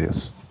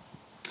 episodios.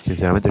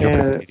 Sinceramente yo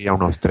preferiría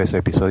unos 13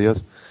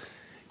 episodios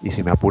y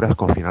si me apuras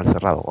con final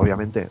cerrado.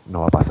 Obviamente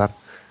no va a pasar,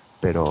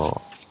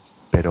 pero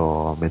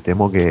me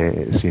temo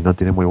que si no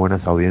tiene muy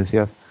buenas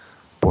audiencias,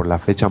 por la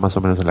fecha más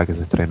o menos en la que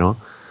se estrenó,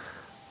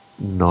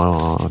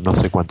 no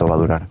sé cuánto va a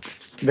durar.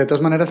 De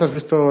todas maneras, ¿has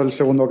visto el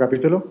segundo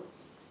capítulo?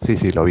 Sí,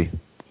 lo vi.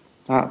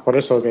 Ah, por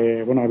eso,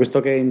 que bueno, he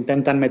visto que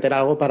intentan meter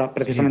algo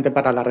precisamente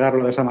para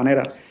alargarlo de esa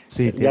manera.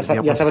 Sí, ya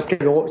sabes que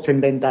luego se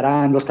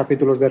inventarán los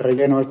capítulos de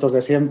relleno estos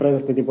de siempre, de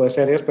este tipo de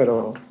series,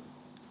 pero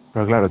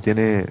claro,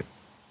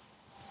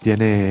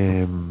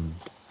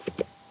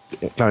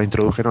 claro,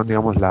 introdujeron,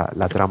 digamos,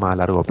 la trama a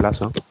largo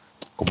plazo,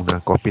 como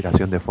una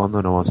conspiración de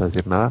fondo, no vamos a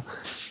decir nada,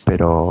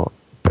 pero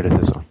es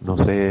eso, no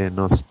sé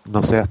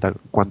hasta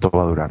cuánto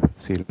va a durar,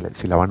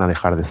 si la van a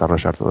dejar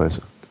desarrollar todo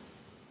eso.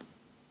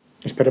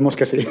 Esperemos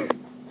que sí.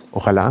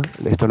 Ojalá,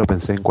 esto lo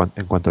pensé en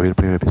cuanto vi el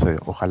primer episodio,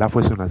 ojalá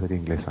fuese una serie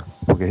inglesa,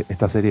 porque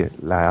esta serie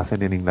la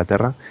hacen en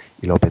Inglaterra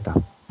y lo peta,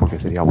 porque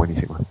sería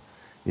buenísima.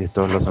 Y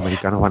estos los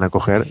americanos van a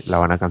coger, la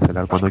van a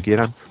cancelar cuando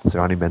quieran, se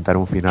van a inventar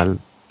un final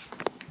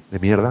de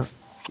mierda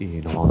y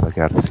nos vamos a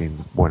quedar sin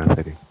buena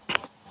serie.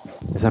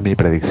 Esa es mi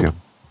predicción.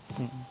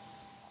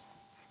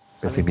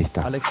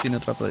 Pesimista. Alex tiene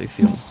otra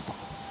predicción.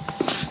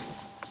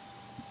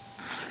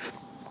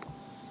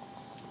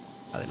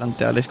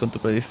 Adelante, Alex, con tu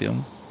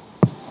predicción.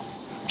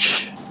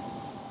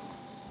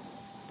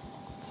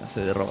 Se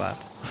hace de rogar.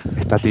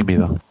 Está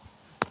tímido.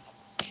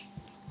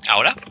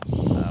 ¿Ahora?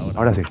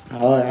 Ahora sí.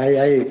 Ahora,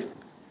 ahí.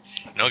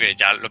 No, que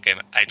ya lo que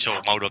ha hecho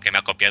Mauro, que me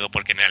ha copiado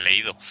porque me ha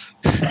leído.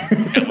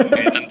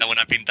 Tiene tanta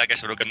buena pinta que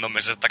seguro que en 2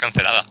 meses está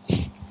cancelada.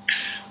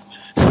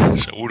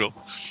 Seguro.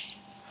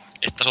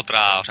 Esta es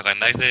otra... ¿Os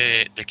acordáis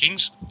de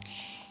Kings?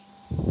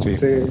 Sí.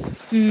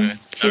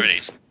 Ya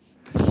veréis.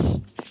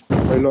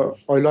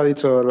 Hoy lo ha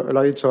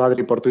dicho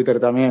Adri por Twitter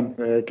también.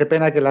 Qué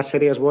pena que las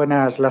series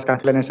buenas las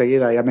cancelen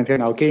enseguida. Ya ha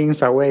mencionado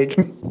Kings,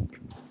 Awake.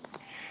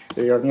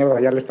 Y digo, mierda,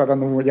 ya le está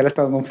dando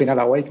un final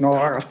a Awake. No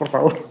lo hagas, por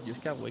favor. Yo es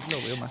que Awake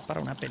lo veo más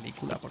para una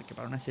película, porque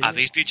para una serie...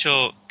 Habéis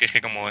dicho que es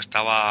que como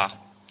estaba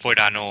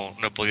fuera no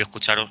he podido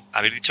escucharos.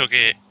 Habéis dicho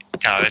que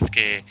cada vez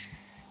que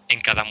en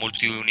cada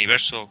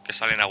multiuniverso que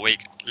sale en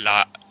Awake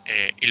la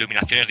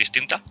iluminación es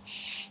distinta.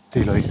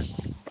 Sí, lo dije.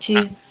 Sí,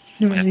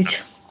 no me lo he dicho.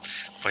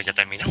 Pues ya he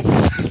terminado.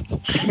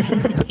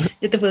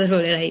 Ya te puedes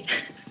volver a ir.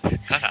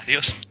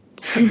 Adiós.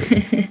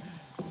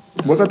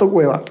 Vuelve a tu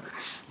cueva.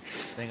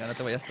 Venga, no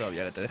te vayas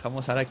todavía, que te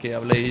dejamos ahora que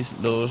habléis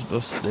los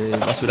de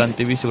Basura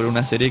TV sobre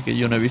una serie que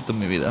yo no he visto en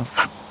mi vida.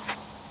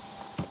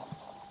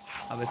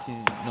 A ver si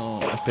no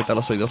os peta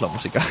los oídos la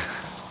música.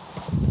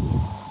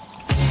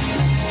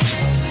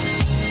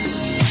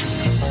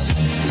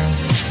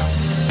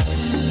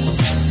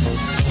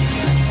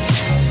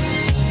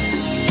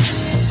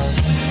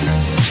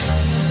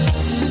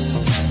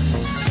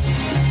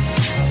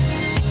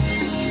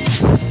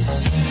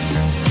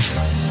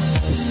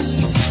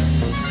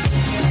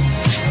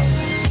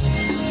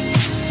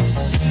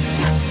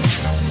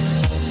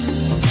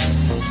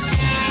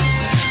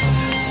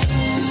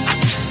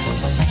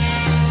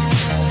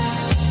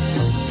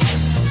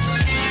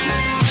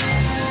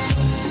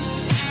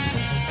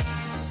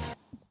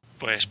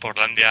 Pues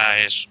Portlandia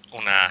es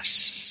una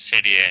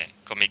serie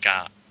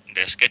cómica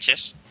de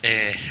sketches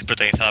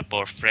protagonizada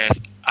por Fred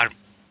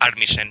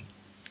Armisen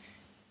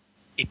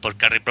y por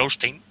Carrie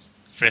Brownstein.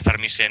 Fred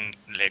Armisen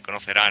le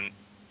conocerán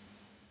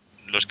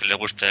los que les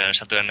guste el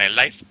Saturday Night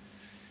Live,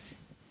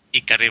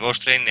 y Carrie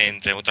Brownstein,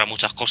 entre otras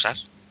muchas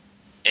cosas,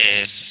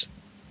 es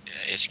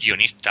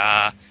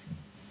guionista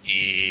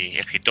y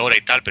escritora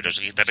y tal, pero es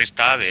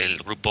guitarrista del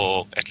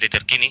grupo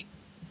Sleater-Kinney,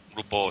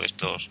 grupo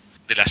estos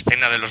de la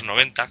escena de los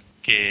 90,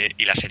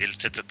 y la serie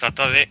se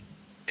trata de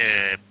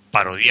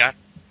parodiar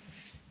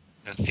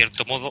en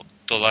cierto modo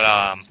toda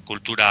la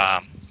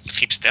cultura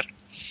hipster,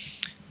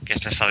 que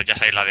es esa, ya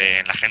sabéis, la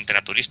de la gente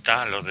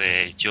naturista, los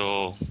de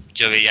yo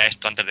veía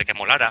esto antes de que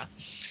molara,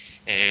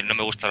 no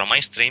me gusta lo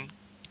mainstream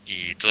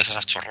y todas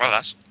esas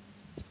chorradas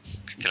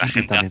que la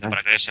gente hace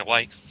para creerse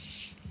guay,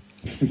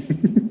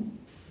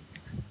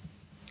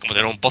 como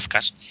tener un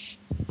podcast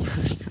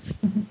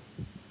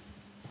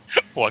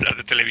o hablar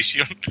de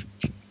televisión.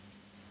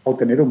 O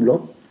tener un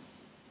blog.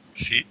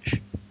 Sí.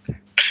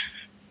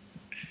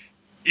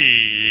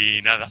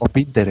 Y nada. O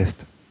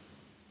Pinterest.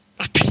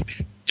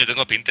 Yo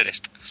tengo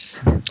Pinterest.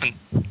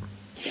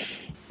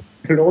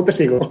 Luego te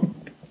sigo.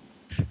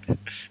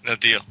 No,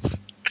 tío.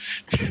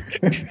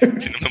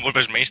 Si no me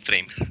vuelves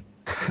mainstream.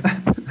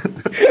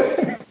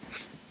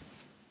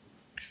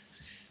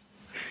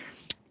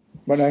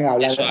 Bueno, venga,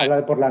 habla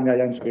de Portlandia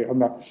ya en serio,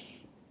 onda.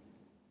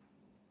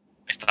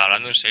 Estaba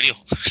hablando en serio.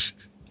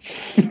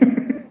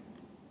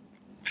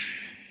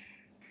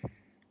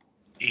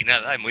 Y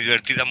nada, es muy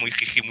divertida, muy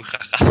jiji, muy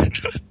jaja.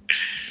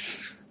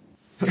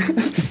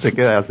 Se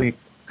queda así.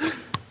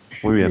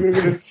 Muy bien. Yo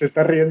creo que se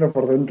está riendo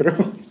por dentro.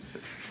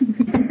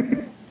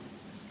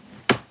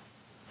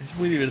 Es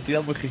muy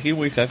divertida, muy jiji,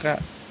 muy jaja.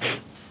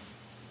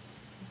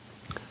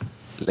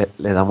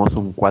 Le damos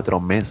un 4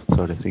 mes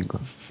sobre 5.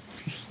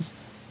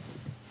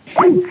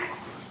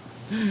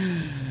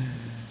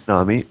 No,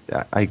 a mí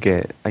hay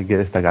que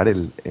destacar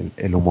el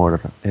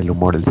humor,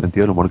 el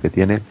sentido del humor que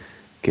tiene,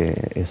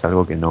 que es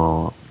algo que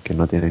no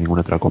tiene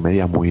ninguna otra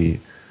comedia, muy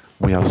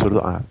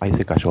absurdo. Ahí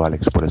se cayó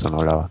Alex, por eso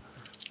no hablaba.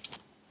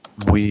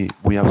 Muy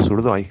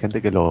absurdo. Hay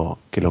gente que lo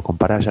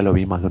compara, ya lo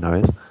vi más de una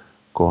vez,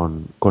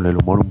 con el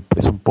humor.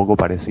 Es un poco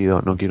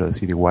parecido, no quiero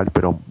decir igual,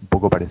 pero un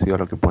poco parecido a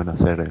lo que pueden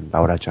hacer en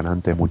La Hora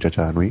Chanante,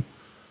 Muchacha de Nui.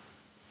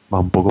 Va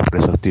un poco por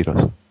esos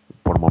tiros,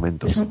 por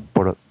momentos.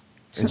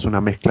 Es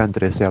una mezcla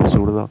entre ese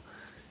absurdo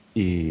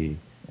y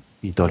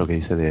todo lo que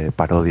dice de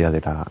parodia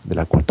de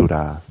la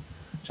cultura,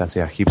 ya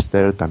sea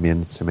hipster.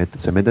 También se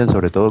meten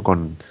sobre todo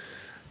con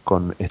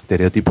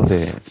estereotipos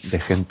de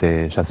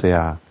gente, ya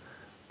sea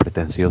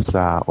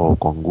pretenciosa o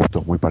con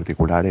gustos muy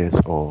particulares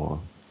o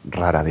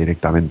rara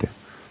directamente.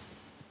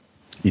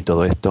 Y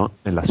todo esto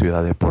en la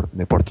ciudad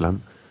de Portland,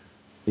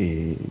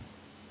 y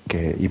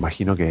que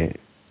imagino que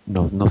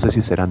no sé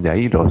si serán de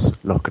ahí los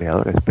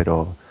creadores,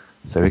 pero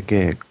se ve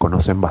que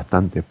conocen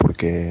bastante,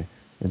 porque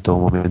en todo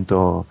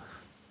momento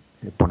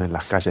ponen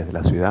las calles de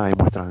la ciudad y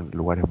muestran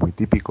lugares muy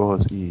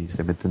típicos, y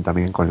se meten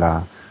también con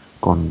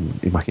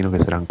imagino que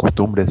serán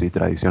costumbres y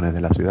tradiciones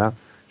de la ciudad.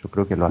 Yo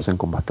creo que lo hacen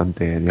con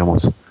bastante,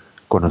 digamos,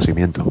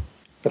 conocimiento.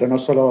 Pero no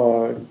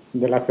solo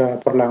de la ciudad de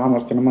Portland,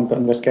 vamos, tiene un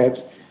montón de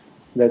sketches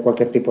de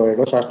cualquier tipo de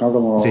cosas, ¿no?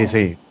 Como...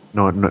 Sí.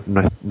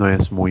 No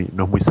es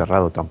muy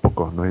cerrado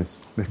tampoco. No es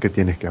que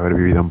tienes que haber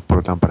vivido en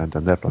Portland para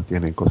entenderlo.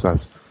 Tiene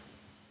cosas,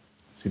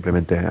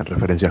 simplemente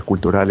referencias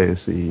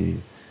culturales y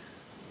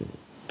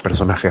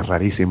personajes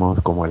rarísimos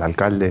como el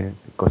alcalde,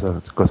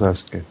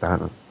 cosas que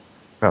están...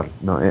 Claro,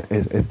 no,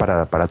 es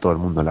para todo el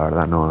mundo, la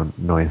verdad.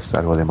 No es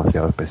algo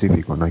demasiado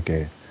específico. No hay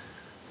que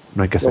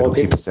ser un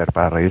hipster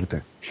para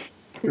reírte.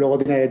 Luego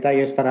tiene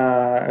detalles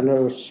para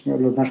los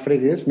más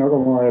frikis, ¿no?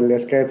 Como el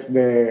sketch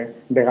de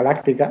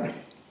Galáctica.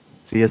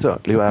 Sí, eso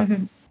lo iba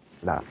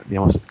a...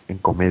 digamos, en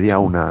comedia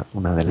una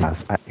de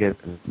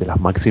las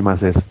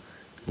máximas es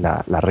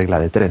la regla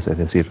de 3. Es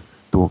decir,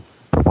 tú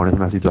propones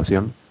una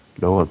situación,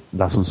 luego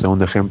das un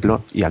segundo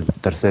ejemplo y al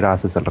tercero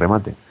haces el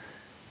remate.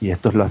 Y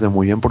estos lo hacen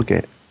muy bien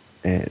porque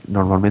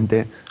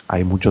normalmente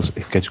hay muchos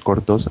sketch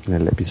cortos en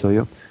el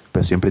episodio,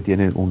 pero siempre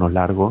tienen uno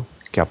largo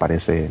que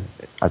aparece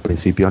al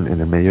principio, en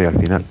el medio y al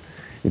final.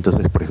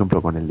 Entonces, por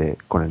ejemplo, con el de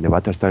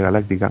Battlestar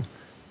Galactica,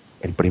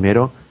 el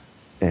primero,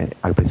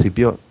 al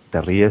principio te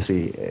ríes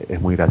y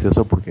es muy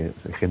gracioso porque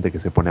hay gente que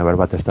se pone a ver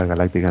Battlestar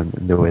Galactica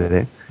en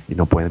DVD y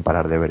no pueden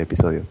parar de ver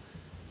episodios.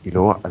 Y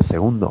luego al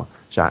segundo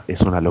ya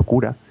es una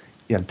locura,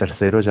 y al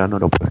tercero ya no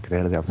lo puedes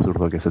creer de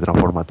absurdo que se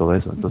transforma todo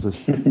eso.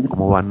 Entonces,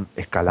 cómo van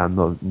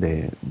escalando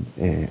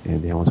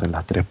digamos, en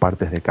las 3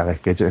 partes de cada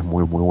sketch es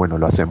muy bueno,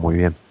 lo hacen muy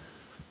bien.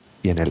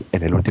 Y en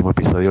el último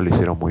episodio lo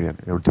hicieron muy bien.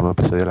 El último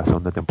episodio de la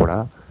segunda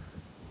temporada,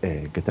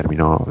 que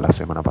terminó la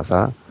semana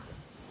pasada,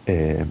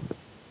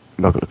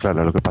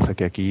 lo que pasa es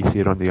que aquí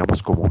hicieron,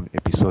 digamos, como un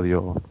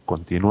episodio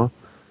continuo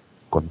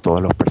con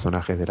todos los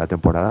personajes de la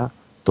temporada,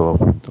 todo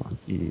junto.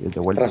 Y de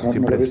vuelta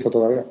siempre no lo he visto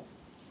todavía.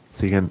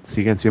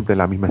 siguen siempre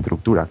la misma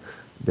estructura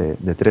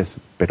de 3,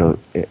 pero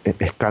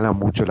escala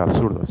mucho el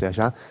absurdo. O sea,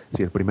 ya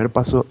si el primer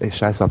paso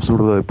ya es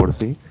absurdo de por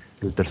sí,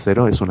 el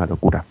tercero es una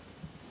locura.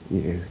 Y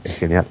es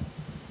genial.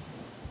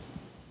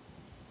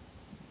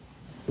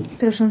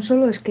 ¿Pero son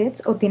solo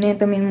sketches o tiene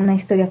también una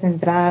historia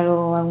central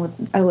o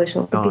algo de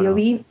eso? Porque yo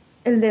vi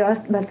el de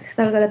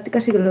Battlestar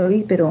Galactica, sí que lo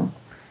vi, pero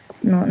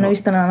no he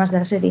visto nada más de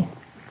la serie.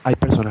 Hay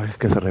personajes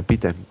que se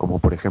repiten, como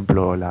por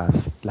ejemplo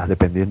las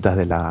dependientas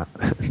de la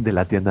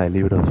tienda de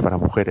libros para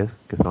mujeres,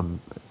 que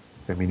son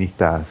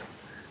feministas,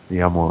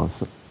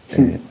 digamos,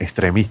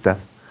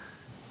 extremistas.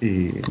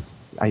 Y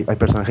hay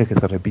personajes que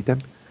se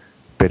repiten,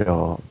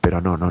 pero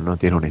no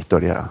tiene una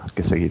historia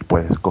que seguir.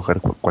 Puedes coger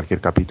cualquier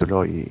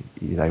capítulo y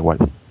da igual.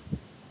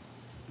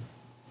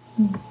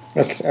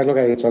 Es lo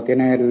que he dicho,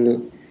 tiene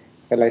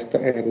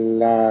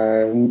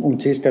un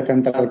chiste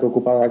central que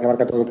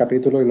abarca todo el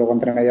capítulo, y luego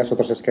entre medias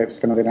otros sketches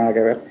que no tienen nada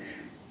que ver.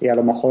 Y a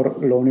lo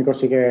mejor lo único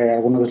sí que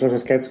alguno de esos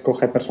sketches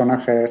coge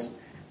personajes,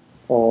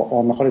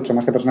 o mejor dicho,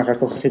 más que personajes,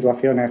 coge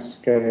situaciones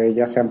que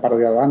ya se han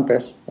parodiado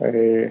antes.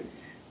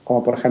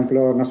 Como por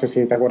ejemplo, no sé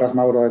si te acuerdas,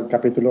 Mauro, el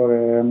capítulo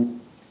de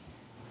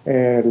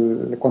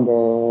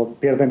cuando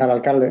pierden al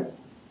alcalde.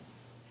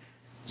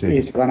 Sí.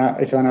 Y se van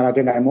a la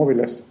tienda de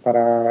móviles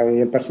y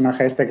el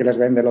personaje este que les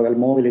vende lo del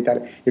móvil y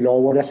tal. Y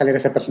luego vuelve a salir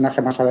ese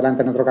personaje más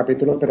adelante en otro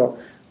capítulo, pero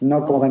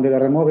no como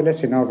vendedor de móviles,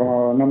 sino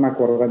como, no me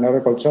acuerdo, vendedor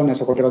de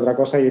colchones o cualquier otra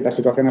cosa, y la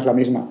situación es la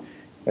misma.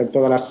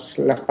 Todas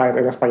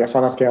las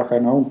payasadas que hace,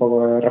 ¿no? Un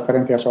poco de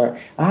referencia a eso.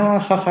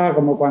 Jaja,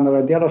 como cuando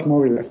vendía los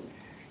móviles.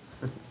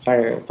 O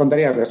sea,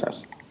 tonterías de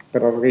esas.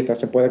 Pero lo que dices,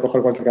 se puede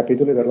coger cualquier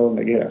capítulo y verlo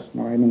donde quieras,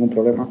 no hay ningún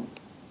problema.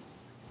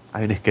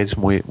 Hay un sketch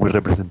muy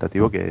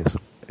representativo que es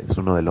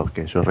uno de los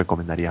que yo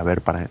recomendaría ver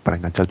para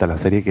engancharte a la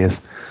serie, que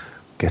es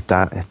que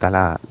está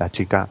la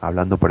chica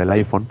hablando por el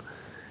iPhone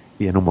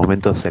y en un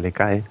momento se le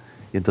cae,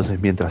 y entonces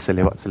mientras se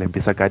le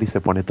empieza a caer y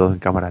se pone todo en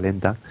cámara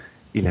lenta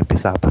y le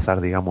empieza a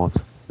pasar,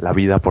 digamos, la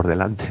vida por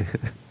delante.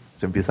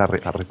 Se empieza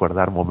a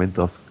recordar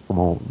momentos,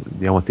 como,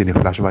 digamos, tiene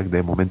flashback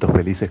de momentos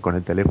felices con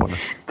el teléfono.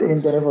 Con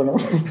el teléfono.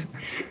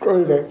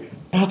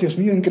 Dios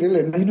mío,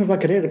 increíble, nadie nos va a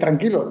creer,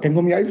 tranquilo,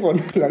 tengo mi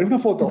iPhone, le haré una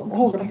foto.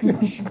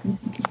 Gracias.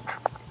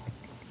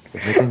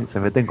 Se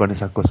meten con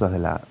esas cosas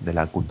de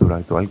la cultura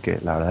actual que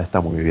la verdad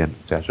está muy bien.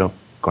 O sea, yo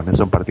con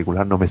eso en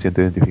particular no me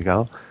siento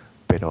identificado,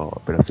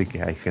 pero sí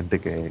que hay gente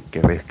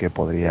que ves que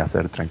podría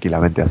ser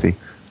tranquilamente así.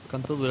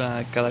 ¿Cuánto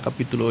dura cada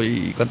capítulo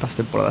y cuántas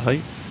temporadas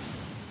hay?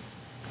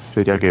 Yo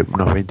diría que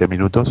unos 20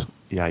 minutos,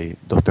 y hay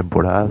 2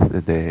 temporadas.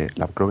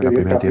 Creo que la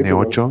primera tiene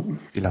 8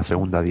 y la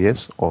segunda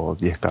 10 o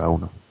 10 cada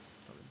uno.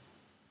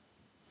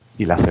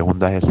 Y la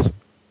segunda es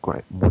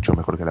mucho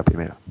mejor que la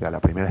primera. O sea, la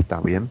primera está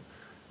bien,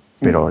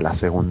 pero la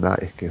segunda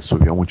es que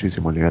subió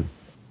muchísimo el nivel.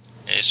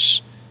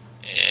 Es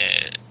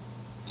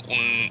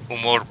un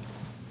humor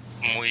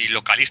muy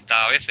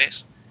localista a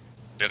veces,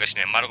 pero que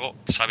sin embargo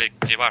sabe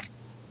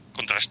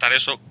contrastar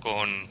eso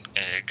con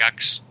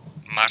gags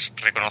más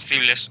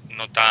reconocibles,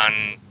 no tan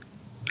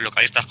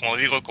localistas como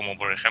digo, como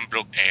por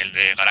ejemplo el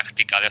de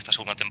Galáctica de esta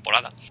segunda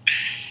temporada,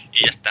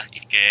 y ya está, y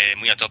que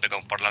muy a tope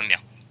con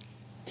Portlandia.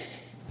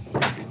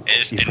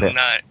 Es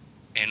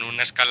en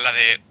una escala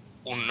de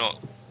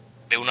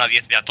 1 a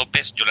 10 de a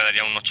topes, yo le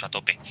daría un 8 a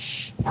tope.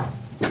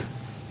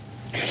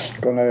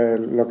 Con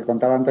lo que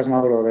contaba antes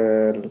Mauro,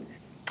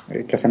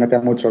 que se mete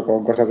mucho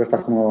con cosas de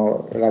estas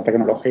como la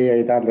tecnología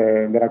y tal,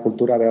 de la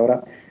cultura de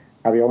ahora,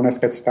 había un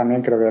sketch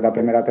también, creo que de la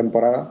primera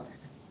temporada,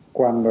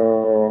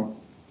 cuando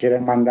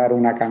quieren mandar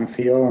una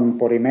canción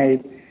por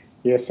email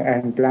y es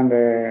en plan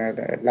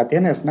 ¿la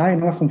tienes? No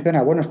me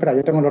funciona. Bueno, espera,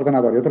 yo tengo el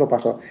ordenador, yo te lo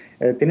paso.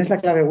 ¿Tienes la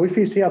clave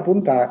wifi? Sí,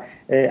 apunta.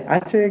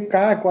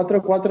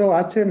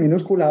 HK44H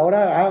minúscula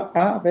ahora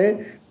A,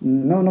 B.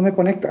 No me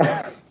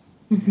conecta.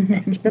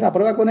 Espera,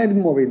 prueba con el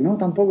móvil. No,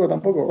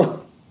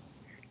 tampoco.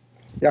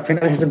 Y al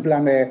final es en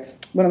plan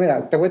bueno,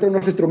 mira, te voy a traer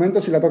unos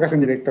instrumentos y la tocas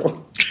en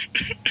directo.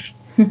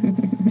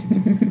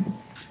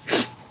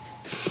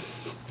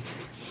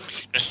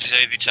 No sé si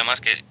habéis dicho además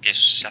que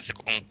se hace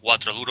con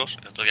 4 duros.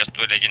 El otro día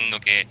estuve leyendo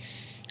que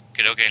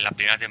creo que en la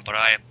primera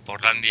temporada de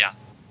Portlandia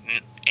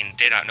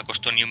entera no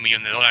costó ni $1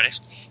 millón.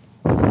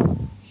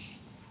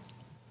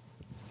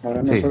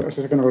 Ahora, sí. Eso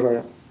sí que no lo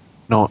sabía.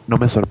 No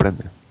me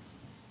sorprende.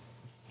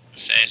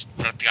 Es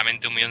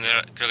prácticamente $1 millón.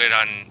 Creo que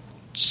eran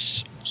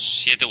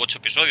 7 u 8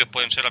 episodios,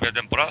 pueden ser la primera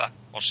temporada,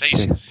 o 6.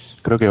 Sí,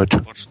 creo que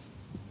 8.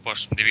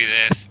 Pues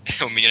divide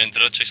 $1 millón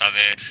entre 8 y sale,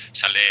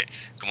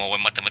 como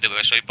buen matemático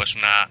que soy, pues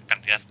una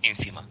cantidad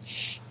ínfima.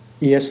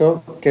 Y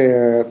eso,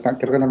 que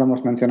creo que no lo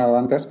hemos mencionado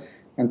antes,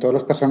 en todos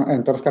los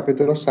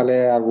capítulos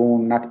sale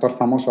algún actor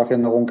famoso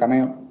haciendo algún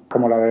cameo,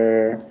 como la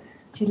de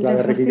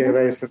Ricky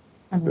Gervais.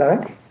 ¿La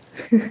de?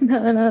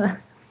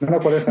 Nada. No,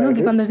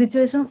 que cuando has dicho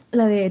eso,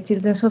 la de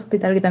Children's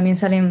Hospital, que también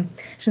salen,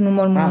 es un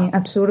humor muy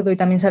absurdo y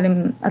también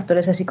salen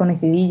actores así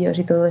conocidillos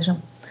y todo eso.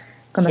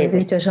 Cuando has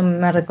dicho eso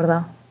me ha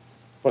recordado.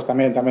 Pues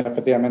también,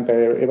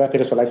 efectivamente. Iba a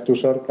decir eso, Life Too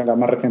Short, que era la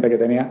más reciente que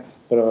tenía,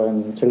 pero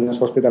en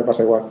Children's Hospital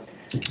pasa igual.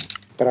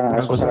 Pero nada,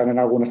 eso salen en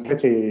algún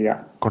sketch y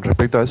ya. Con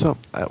respecto a eso,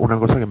 una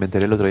cosa que me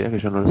enteré el otro día que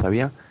yo no lo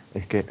sabía,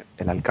 es que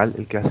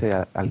el que hace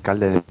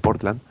alcalde de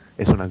Portland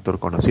es un actor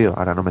conocido.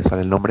 Ahora no me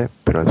sale el nombre,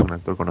 pero es un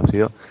actor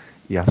conocido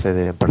y hace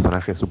de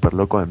personaje súper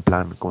loco, en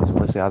plan, como si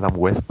fuese Adam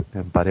West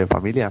en Padre de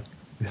Familia.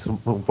 Es un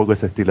poco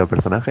ese estilo de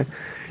personaje.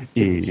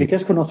 Sí que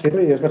es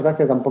conocido y es verdad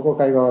que tampoco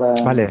caigo ahora...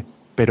 Vale,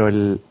 pero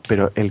el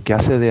que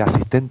hace de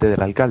asistente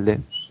del alcalde,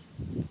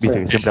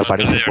 viste que siempre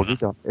aparece un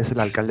poquito, es el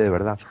alcalde de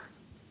verdad.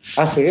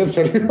 Ah, sí, ¿en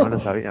serio? No lo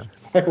sabía.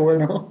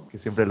 Bueno. Que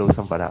siempre lo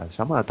usan para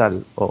llamar a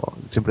tal, o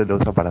siempre lo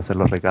usan para hacer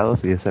los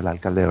recados y es el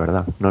alcalde de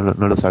verdad. No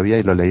lo sabía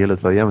y lo leí el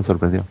otro día, me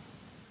sorprendió.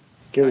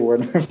 Qué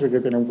bueno, sí que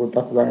tiene un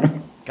puntazo también.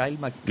 Kyle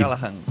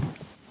MacCallaghan.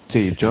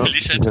 Sí, yo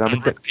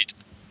sinceramente...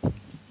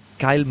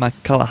 Kyle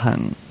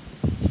MacCallaghan.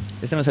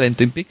 ¿Este no sale en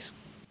Twin Peaks?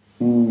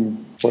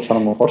 Pues a lo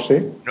mejor sí.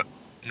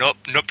 No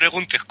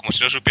preguntes como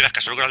si no supieras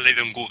que solo lo has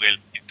leído en Google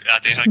y la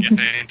tienes aquí a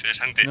hacer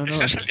interesante. No.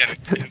 Eso salía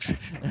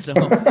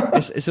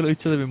eso lo he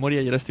dicho de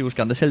memoria y ahora estoy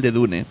buscando. Es el de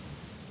Dune.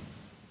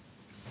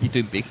 Y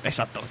Twin Peaks.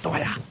 Exacto, toma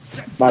ya.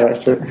 Vale,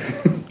 sí.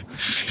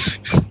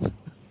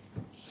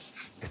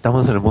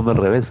 Estamos en el mundo al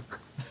revés.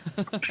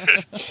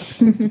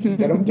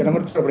 Ya lo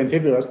hemos dicho al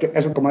principio. Es que,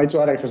 como ha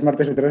dicho Alex, es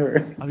martes y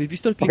 13. ¿Habéis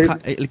visto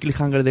el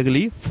cliffhanger de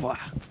Glee?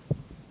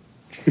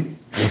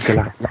 Es que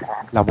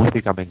la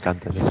música me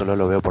encanta, yo solo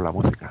lo veo por la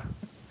música.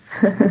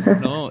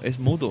 No, es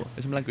mudo,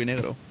 es en blanco y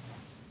negro.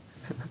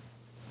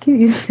 ¿Qué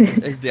dices?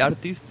 Es The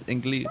Artist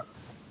en Glee.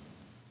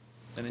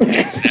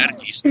 The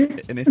Artist.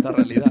 En esta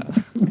realidad.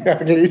 The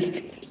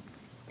Artist.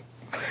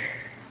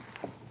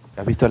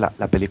 ¿Has visto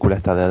la película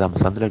esta de Adam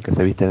Sandler que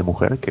se viste de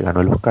mujer, que ganó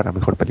el Oscar a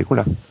Mejor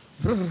Película?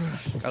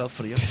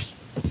 Calofríos.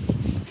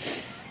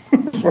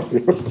 Por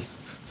Dios.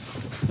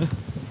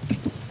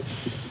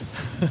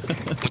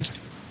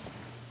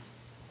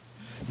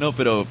 No,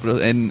 pero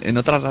en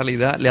otra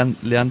realidad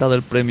le han dado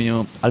el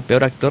premio al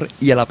peor actor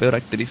y a la peor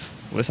actriz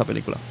por esa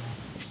película.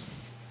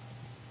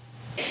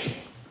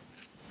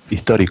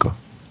 Histórico.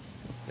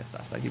 Ya está,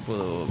 hasta aquí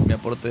puedo mi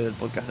aporte del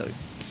podcast de hoy.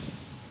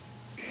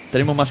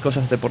 ¿Tenemos más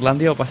cosas de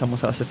Portlandia o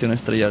pasamos a la sección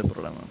estrella del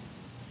programa?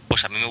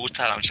 Pues a mí me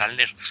gusta Adam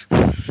Sandler.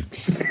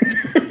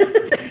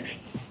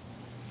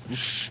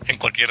 En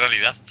cualquier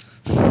realidad.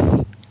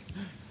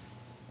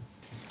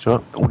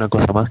 Yo, una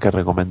cosa más que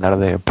recomendar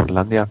de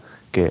Portlandia,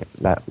 que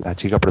la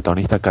chica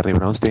protagonista, Carrie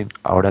Brownstein,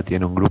 ahora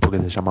tiene un grupo que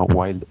se llama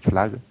Wild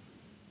Flag,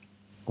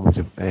 como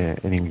si,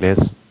 en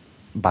inglés,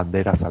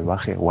 bandera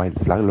salvaje,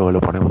 Wild Flag, luego lo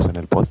ponemos en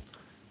el post.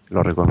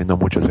 Lo recomiendo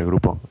mucho ese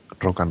grupo,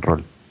 rock and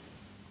roll.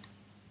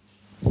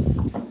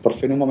 Por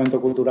fin un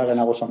momento cultural en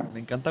Agosona. Me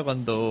encanta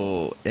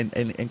cuando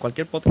en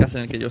cualquier podcast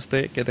en el que yo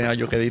esté, que tenga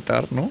yo que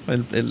editar, ¿no?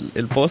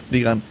 El post,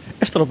 digan,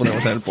 esto lo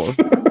ponemos en el post.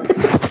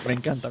 Me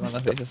encanta cuando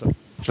hacéis eso.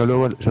 Yo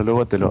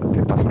luego te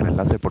paso un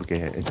enlace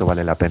porque esto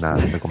vale la pena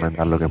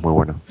recomendarlo, que es muy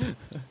bueno.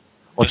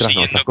 Otras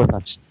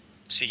cosas.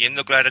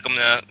 Siguiendo con la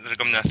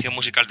recomendación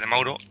musical de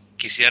Mauro,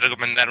 quisiera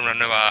recomendar una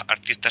nueva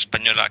artista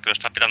española que lo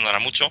está petando ahora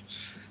mucho.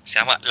 Se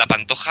llama La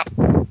Pantoja.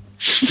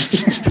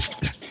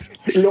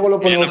 Y luego lo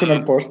ponemos en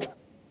el post.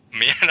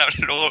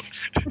 Luego,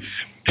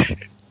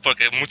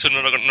 porque muchos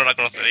no la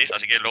conoceréis,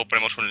 así que luego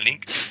ponemos un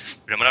link.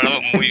 Pero me han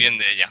hablado muy bien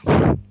de ella.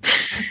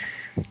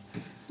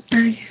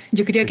 Ay,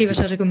 yo creía que ibas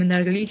a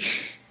recomendar Glee.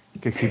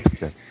 Qué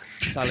hipster.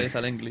 Sale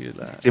en Glee.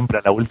 Siempre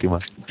a la última.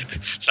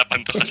 La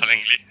Pantoja sale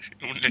en Glee.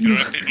 Le hicieron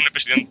un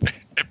episodio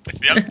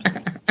especial.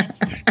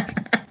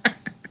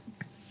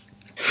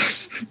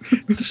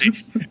 Sí.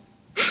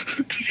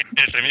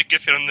 El remix que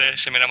hicieron de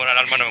Se me enamora el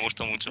alma no me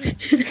gustó mucho.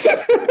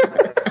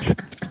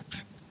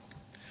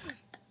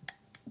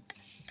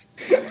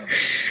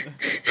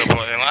 Pero por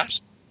lo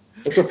demás...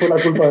 Eso fue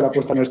la culpa de la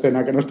puesta en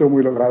escena, que no estuvo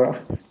muy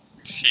lograda.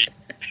 Sí.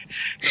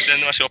 No tienen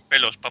demasiados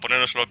pelos para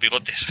ponernos los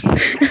bigotes.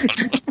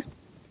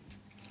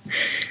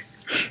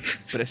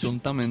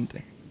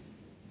 Presuntamente.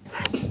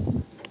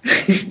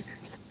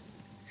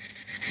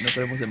 No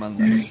queremos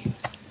demandar.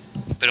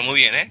 Pero muy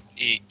bien, ¿eh?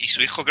 Y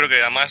su hijo creo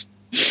que además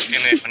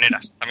tiene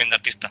maneras también de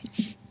artista.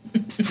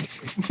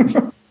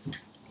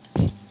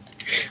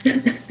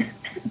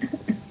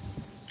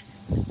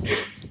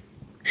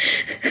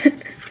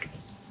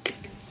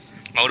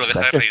 Mauro,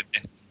 deja de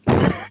reírte.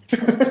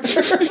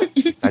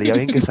 Estaría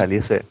bien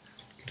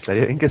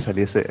que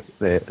saliese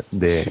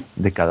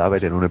de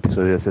cadáver en un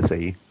episodio de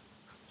CSI.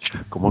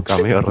 Como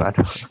cameo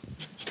raro.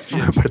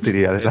 Me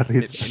partiría de la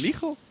risa. ¿El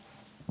hijo?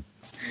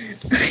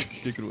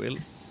 Qué cruel.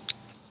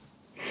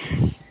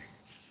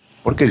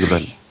 ¿Por qué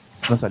cruel?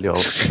 No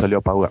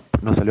salió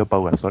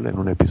Pau Gasol en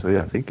un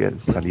episodio así, que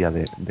salía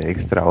de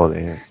extra o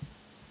de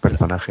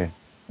personaje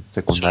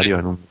secundario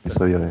en un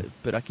episodio de...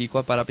 Pero aquí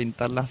para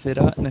pintar la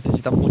cera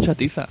necesitan mucha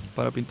tiza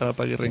para pintar al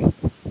Paguirrín.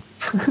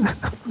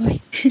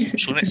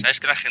 Sune, ¿sabes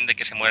que la gente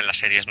que se muere en las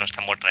series no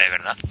está muerta de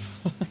verdad?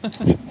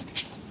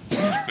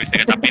 Dice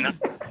que da pena.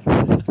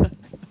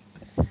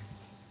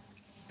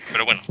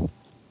 Pero bueno,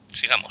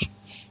 sigamos.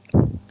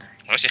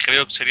 A ver si es que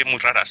veo series muy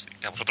raras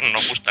que a vosotros no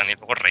os gustan y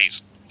luego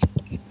reís.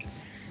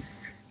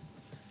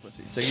 Pues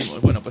sí,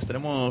 seguimos. Bueno, pues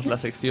tenemos la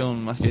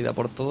sección más querida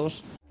por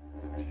todos.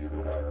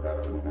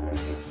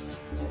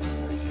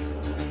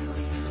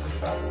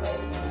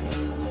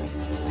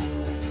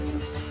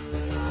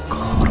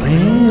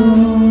 Correos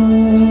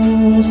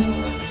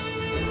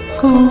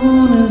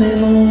con el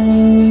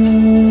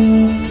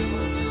demonio.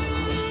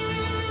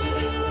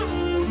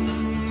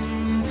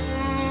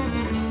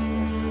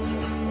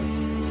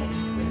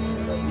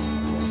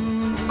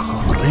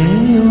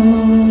 Correos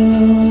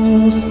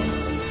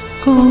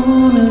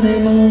con el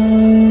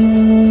demonio.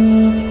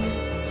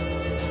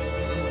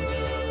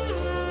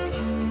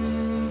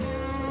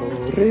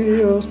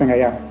 Correos. Venga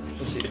ya.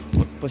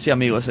 Pues sí,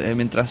 amigos,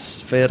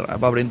 mientras Fer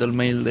va abriendo el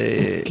mail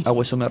de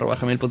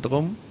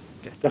aguesome@gmail.com,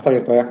 ya está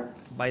abierto ya.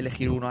 Va a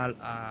elegir uno al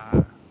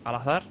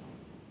azar,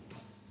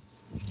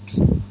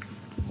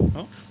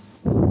 ¿no?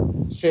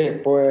 Sí,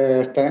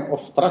 pues...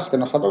 Ostras, que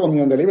nos ha tocado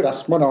 1.000.000 de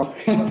libras. Bueno,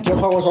 ¿qué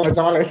juegos son,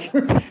 chavales?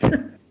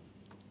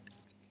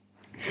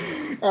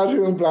 Ha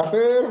sido un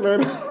placer,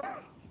 pero...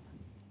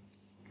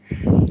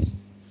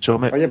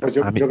 Oye, pues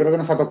yo creo que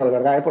nos ha tocado de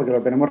verdad, ¿eh? Porque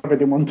lo tenemos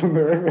repetido un montón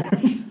de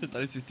veces.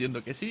 Están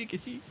insistiendo que sí, que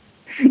sí.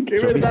 ¡Qué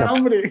verdad,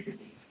 hombre!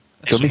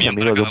 Yo mis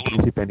amigos de un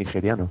príncipe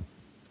nigeriano.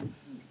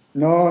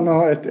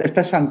 No,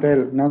 esta es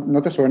Chantel.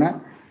 ¿No te suena?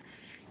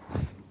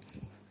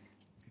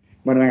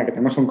 Bueno, venga, que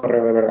tenemos un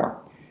correo de verdad.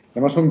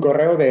 Tenemos un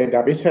correo de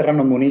David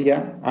Serrano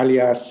Munilla,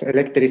 alias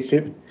Electric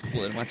Sid.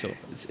 Joder, macho.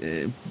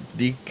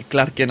 Di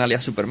Clark Kent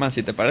alias Superman,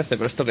 si te parece.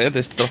 Pero ¿esto qué es?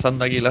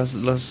 Destrozando aquí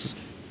los...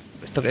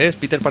 ¿Esto qué es?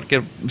 Peter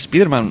Parker...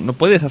 Spiderman, no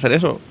puedes hacer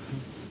eso.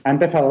 Ha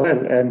empezado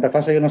él. Empezó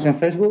a seguirnos en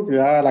Facebook y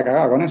ya la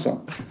cagaba con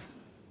eso.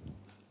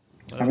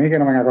 A mí que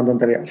no venga con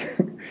tonterías.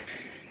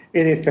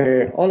 Y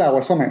dice: hola,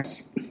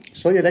 guasomes.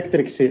 Soy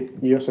Electric Sid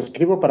y os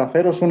escribo para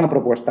haceros una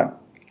propuesta.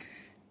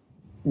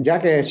 Ya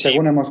que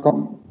según hemos...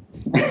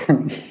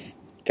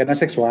 que no es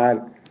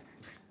sexual.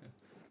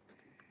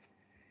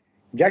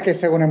 Ya que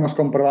según hemos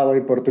comprobado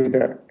hoy por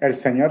Twitter, el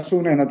señor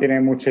Sune no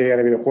tiene mucha idea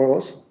de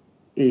videojuegos,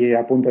 y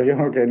apunto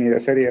yo que ni de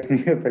series, ni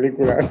de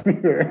películas, ni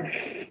de...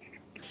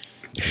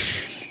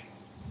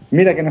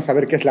 Mira que no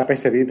saber qué es la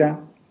PS Vita.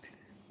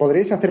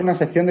 Podréis hacer una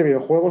sección de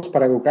videojuegos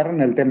para educar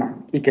en el tema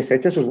y que se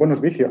eche sus buenos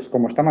vicios,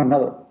 como está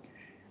mandado.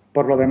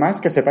 Por lo demás,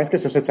 que sepáis que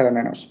se os echa de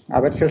menos. A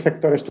ver si el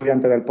sector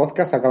estudiante del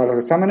podcast acaba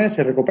los exámenes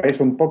y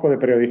recuperáis un poco de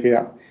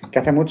periodicidad, que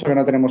hace mucho que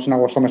no tenemos una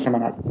Wasome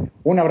semanal.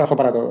 Un abrazo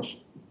para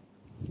todos.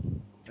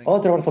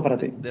 Otro abrazo para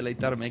ti.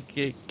 Deleitarme.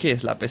 ¿Qué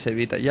es la PS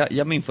Vita?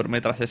 Ya me informé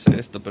tras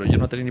esto, pero yo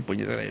no tenía ni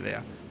puñetera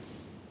idea.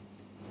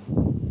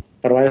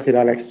 Te lo va a decir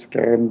Alex,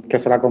 que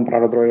se la ha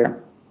comprado el otro día.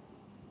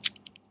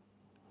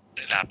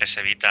 La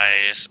PS Vita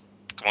es,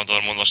 como todo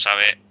el mundo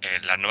sabe,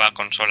 la nueva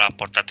consola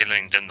portátil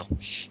de Nintendo.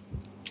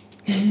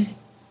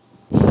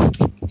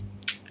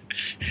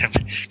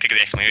 ¿Qué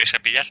creíais? ¿Que me ibais a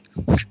pillar?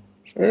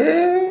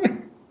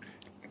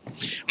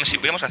 Bueno, sí,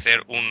 podríamos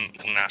hacer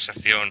una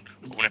sección,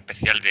 un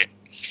especial de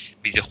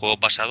videojuegos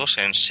basados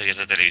en series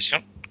de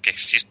televisión, que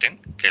existen,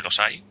 que los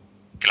hay,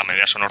 que la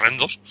mayoría son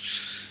horrendos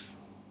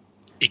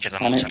y que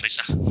dan mucha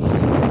risa.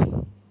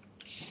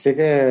 Sí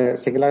que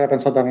lo había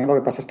pensado también, lo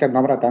que pasa es que no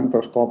habrá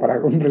tantos como para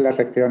cumplir la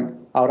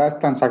sección. Ahora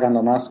están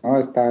sacando más, ¿no?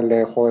 Está el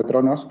de Juego de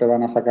Tronos, que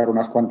van a sacar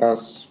unas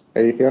cuantas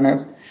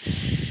ediciones.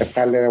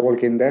 Está el de The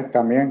Walking Dead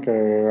también,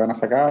 que van a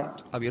sacar.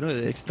 Había uno de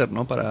Dexter,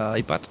 ¿no? Para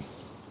iPad.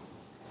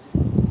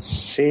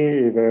 Sí,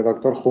 de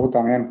Doctor Who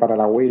también, para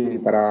la Wii y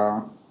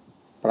para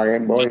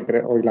Game Boy,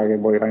 creo. Y la Game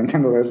Boy, la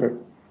Nintendo DS.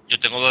 Yo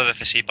tengo dos de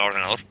CSI para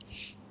ordenador.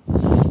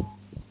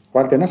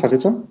 ¿Cuál tienes, has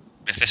dicho?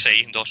 De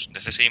CSI, dos. De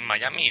CSI en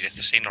Miami y de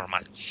CSI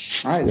normal.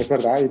 Ah, y es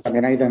verdad. Y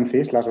también hay de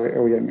Encis,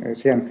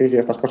 sí, Encis y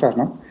estas cosas,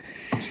 ¿no?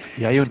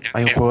 Y hay un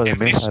juego de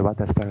mesa de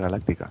Battlestar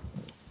Galactica.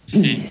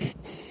 Sí.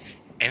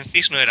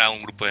 ¿Encis no era un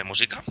grupo de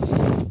música?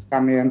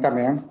 También.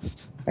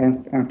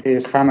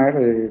 Encis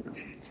Hammer.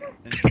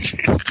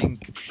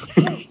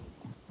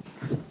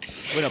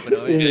 Bueno,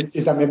 pero...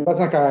 Y también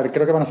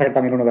creo que van a sacar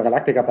también uno de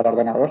Galáctica para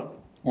ordenador.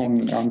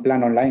 En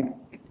plan online.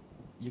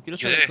 Yo quiero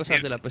saber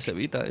cosas de la PS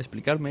Vita.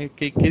 Explicarme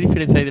qué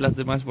diferencia hay de las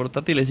demás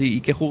portátiles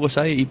y qué juegos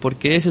hay y por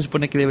qué se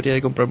supone que debería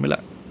de comprármela.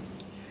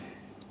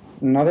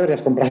 No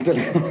deberías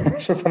comprártela.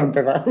 Eso para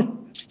empezar.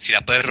 Si la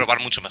puedes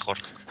robar, mucho mejor.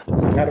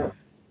 Claro.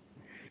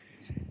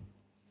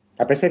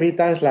 La PS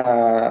Vita es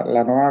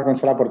la nueva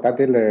consola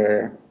portátil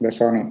de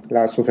Sony,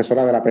 la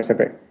sucesora de la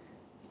PSP.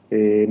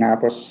 Y nada,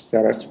 pues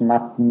ya ves,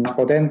 más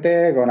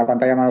potente, con una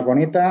pantalla más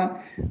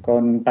bonita,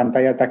 con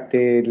pantalla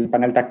táctil,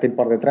 panel táctil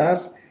por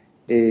detrás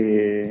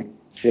y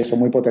eso,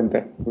 muy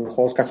potente. Los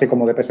juegos casi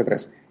como de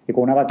PS3. Y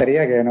con una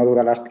batería que no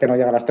llega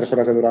a las 3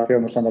 horas de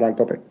duración usándola al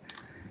tope.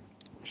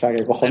 O sea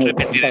que cojones,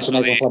 es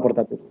una consola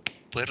portátil.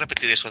 ¿Puedes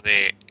repetir eso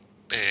de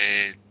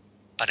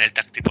panel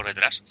táctil por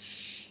detrás?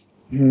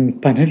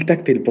 Panel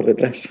táctil por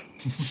detrás.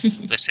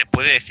 Entonces se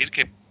puede decir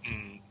que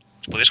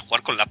puedes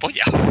jugar con la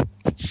polla.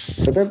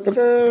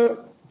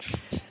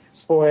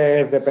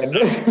 Pues depende.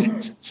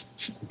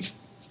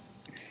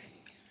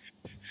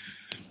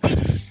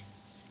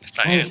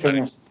 Está bien, está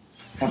bien.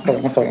 Está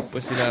bien.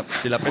 Pues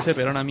si la PSP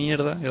era una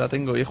mierda, que la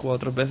tengo y he jugado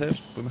 3 veces,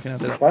 pues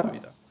imagínate la ¿Cuál?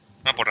 Vita.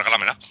 Ah, pues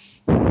regálamela.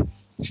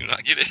 Si no la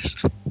quieres.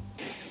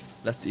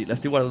 La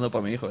estoy guardando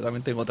para mi hijo,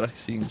 también tengo otras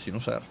sin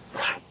usar.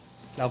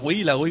 La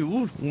Wii,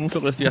 un uso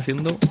que le estoy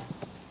haciendo.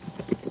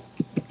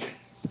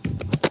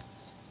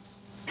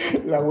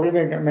 La Wii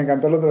me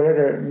encantó el otro día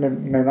que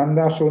me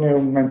manda Sune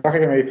un mensaje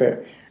que me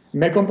dice: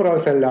 me he comprado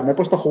el Zelda, me he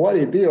puesto a jugar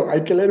y tío,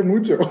 hay que leer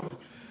mucho.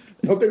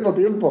 No tengo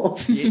tiempo.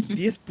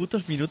 10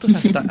 putos minutos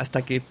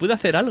hasta que pude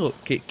hacer algo.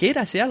 ¿Qué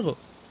era ese algo?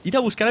 Ir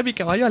a buscar a mi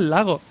caballo al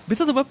lago.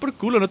 Vete a tomar por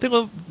culo, no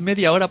tengo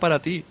media hora para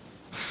ti.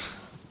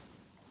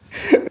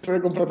 Eso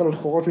de comprarte los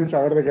juegos sin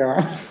saber de qué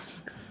va.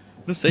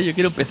 No sé, yo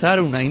quiero empezar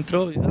una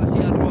intro y así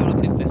a robar a la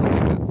princesa.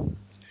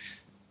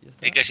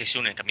 Sí que se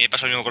unen, que a mí me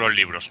pasa lo mismo con los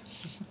libros.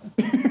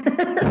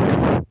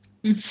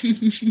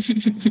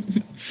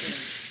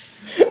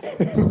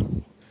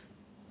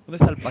 ¿Dónde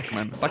está el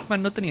Pac-Man?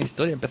 Pac-Man no tenía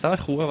historia, empezabas,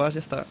 jugabas,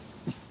 ya está.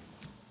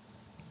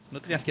 No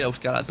tenías que ir a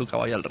buscar a tu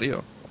caballo al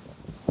río.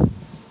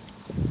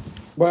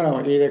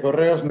 Bueno, y de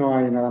correos no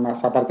hay nada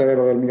más, aparte de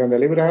lo del 1.000.000 de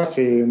libras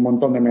y un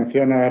montón de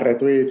menciones,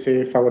 retweets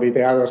y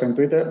favoriteados en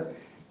Twitter,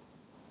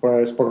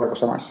 pues poca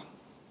cosa más.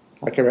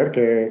 Hay que ver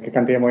qué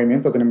cantidad de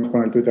movimiento tenemos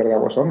con el Twitter de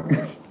Aguasón.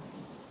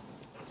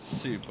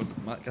 Sí, pues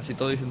casi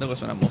todo diciendo que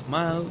sonamos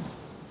mal.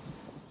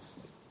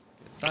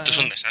 Esto es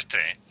un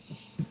desastre, ¿eh?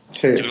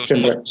 Sí, yo creo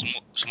que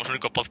somos el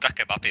único podcast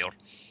que va peor.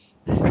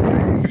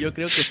 Yo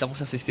creo que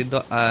estamos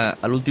asistiendo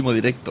al último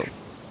directo,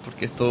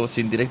 porque esto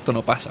sin directo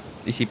no pasa,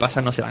 y si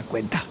pasa no se dan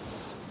cuenta.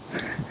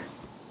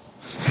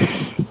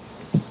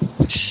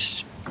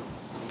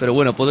 Pero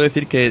bueno, puedo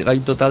decir que hay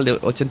un total de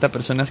 80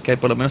 personas que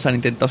por lo menos han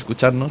intentado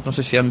escucharnos. No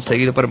sé si han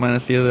seguido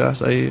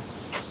permanecidas ahí.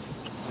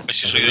 Pues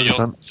si soy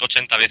yo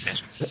 80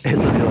 veces.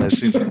 Eso iba a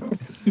decir.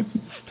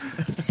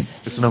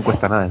 Eso no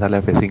cuesta nada, es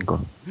darle F5.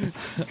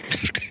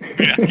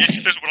 Mira, ¿qué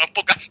dices? Por las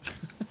pocas.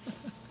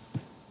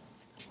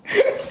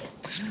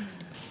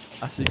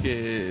 Así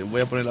que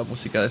voy a poner la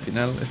música de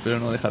final. Espero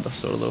no dejaros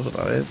sordos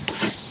otra vez.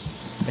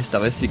 Esta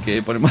vez sí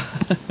que ponemos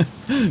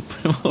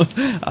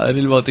a ver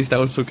el Bautista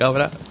con su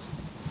cabra.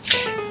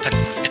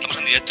 ¿Estamos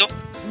en directo?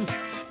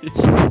 Sí.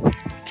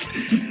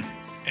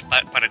 Es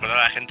para recordar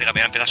a la gente que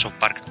mañana empieza South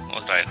Park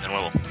otra vez, de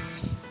nuevo.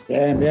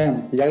 Bien,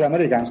 bien. Y ya hay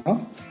Americans,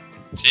 ¿no?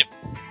 Sí.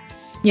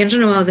 ¿Ya han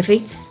renovado The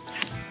Fates?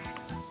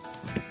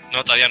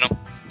 No, todavía no.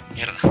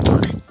 Mierda.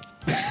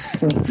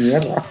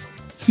 Mierda.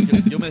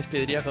 Yo me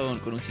despediría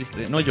con un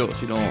chiste. No yo,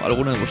 sino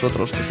alguno de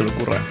vosotros que se le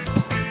ocurra.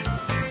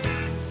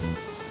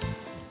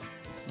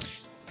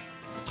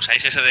 ¿Os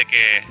sabéis ese de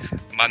que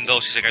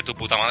mando si se cae tu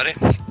puta madre?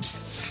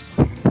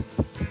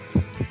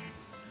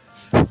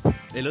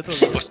 El otro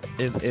día, pues,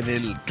 en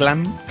el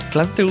Clan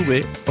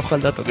TV, ojo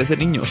al dato, que es de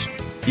niños,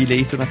 y le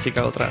dice una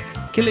chica a otra: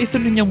 ¿qué le hizo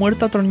un niño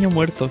muerto a otro niño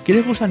muerto?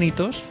 ¿Quieres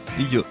gusanitos?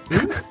 Y yo,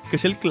 ¿qué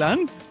es el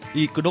Clan?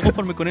 Y no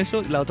conforme con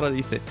eso, la otra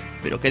dice: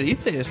 ¿pero qué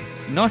dices?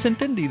 ¿No has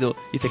entendido?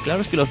 Y dice: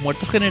 claro, es que los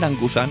muertos generan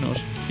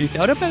gusanos. Y dice: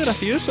 ahora me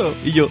gracioso.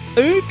 Y yo,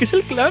 ¿qué es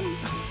el Clan?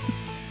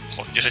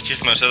 Joder, yo ese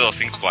chiste me lo sé de los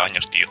 5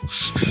 años, tío.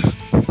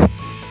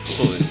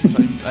 Joder,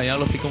 ahí a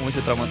los 5 me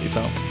hubiese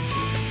traumatizado.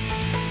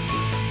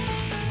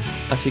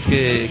 Así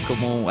que,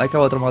 como he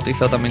acabado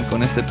traumatizado también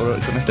con este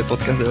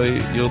podcast de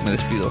hoy, yo me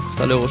despido.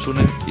 Hasta luego,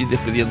 Sune, y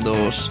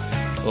despidiéndoos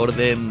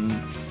Orden,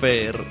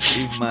 Fer,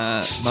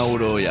 Inma,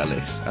 Mauro y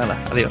Alex. Hala,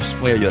 adiós,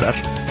 voy a llorar.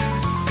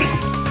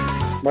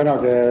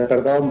 Bueno, que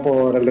perdón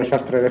por el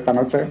desastre de esta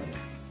noche,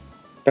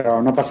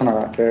 pero no pasa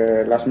nada,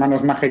 que las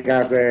manos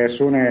mágicas de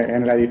Sune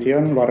en la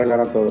edición lo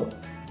arreglarán todo.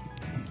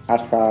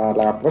 Hasta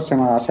la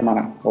próxima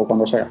semana, o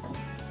cuando sea.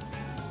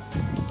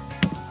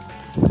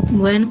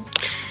 Bueno,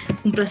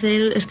 un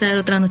placer estar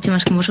otra noche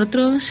más con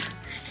vosotros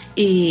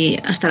y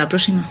hasta la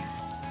próxima.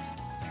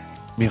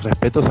 Mis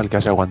respetos al que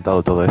haya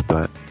aguantado todo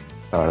esto,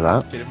 La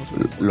verdad,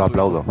 lo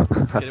aplaudo.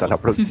 Hasta la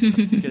próxima.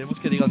 Queremos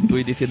que diga un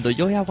tuit diciendo: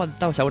 yo he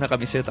aguantado, o sea, una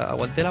camiseta,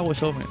 aguanté la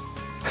Huesome.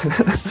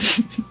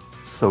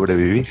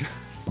 Sobreviví.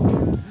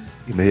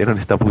 Y me dieron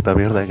esta puta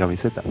mierda de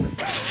camiseta.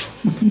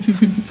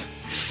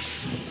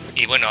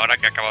 Y bueno, ahora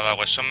que ha acabado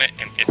Aguesome,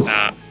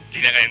 empieza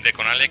Línea Caliente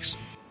con Alex,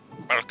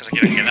 para los que se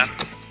quieran quedar.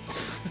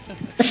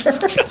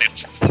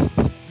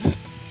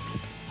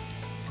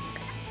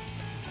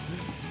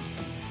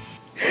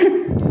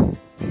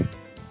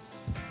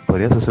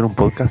 Podrías hacer un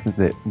podcast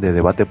de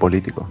debate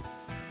político.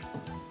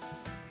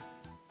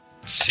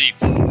 Sí.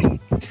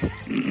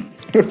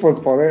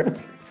 Por poder.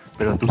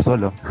 Pero tú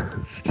solo.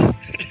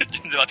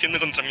 Debatiendo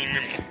contra mí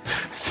mismo.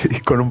 Sí,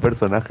 con un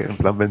personaje, en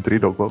plan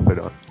ventríloco,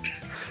 pero...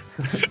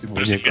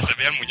 pero sin que se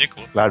vea el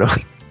muñeco. Claro.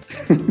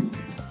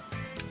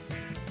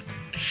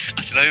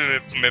 Así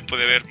nadie me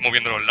puede ver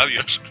moviendo los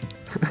labios.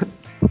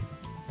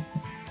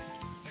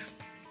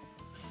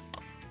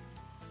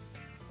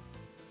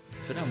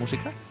 ¿Suena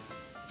música?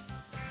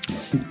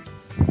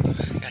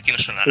 Aquí no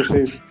suena nada.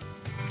 Sí, sí.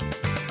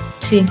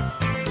 Sí.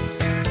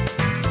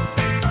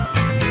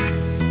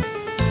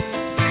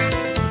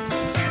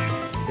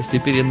 Estoy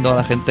pidiendo a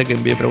la gente que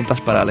envíe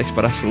preguntas para Alex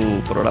para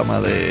su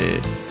programa de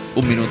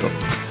 1 minuto.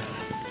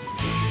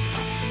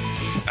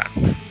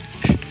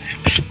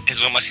 Es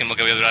lo máximo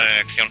que voy a durar en la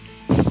elección.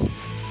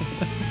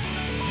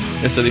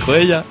 Eso dijo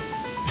ella.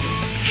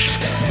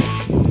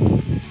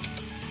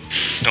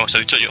 No, os he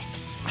dicho yo.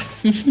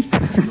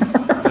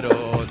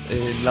 Pero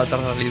en la otra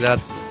realidad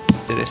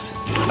eres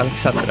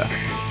Alexandra.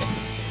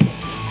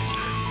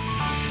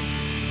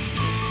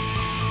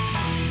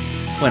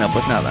 Bueno,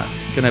 pues nada,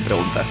 que no hay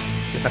preguntas,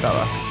 que se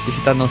acaba.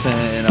 Visitadnos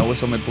en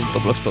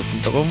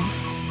aguesome.blogspot.com,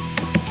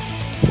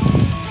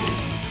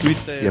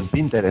 Twitter Y en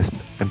Pinterest.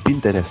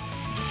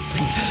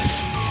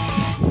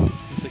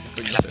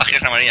 En las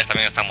páginas amarillas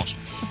también estamos.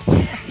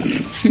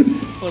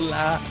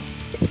 Hola.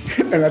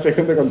 En la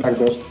sección de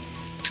contactos.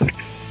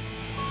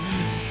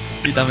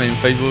 Y también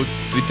Facebook,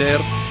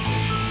 Twitter.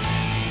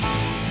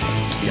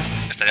 Y ya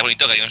está. Estaría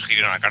bonito que alguien nos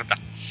escribiera una carta.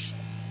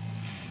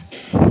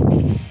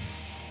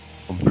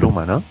 Con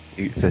pluma, ¿no?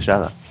 Y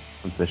sellada.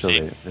 Un sello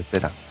Sí. de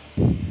cera.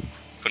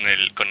 Con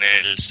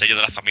el sello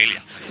de la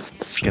familia.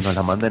 Que nos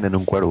la manden en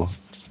un cuervo.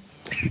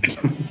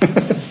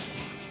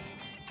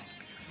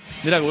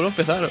 Mira, ¿cómo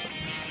empezar?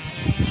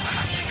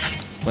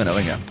 Bueno,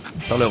 venga.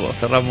 Hasta luego.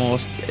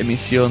 Cerramos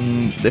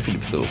emisión de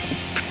Philip Zoo.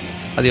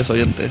 Adiós,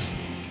 oyentes.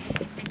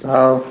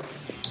 Chao.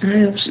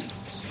 Adiós.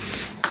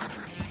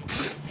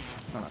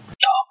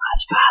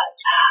 Tomas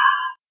falsa.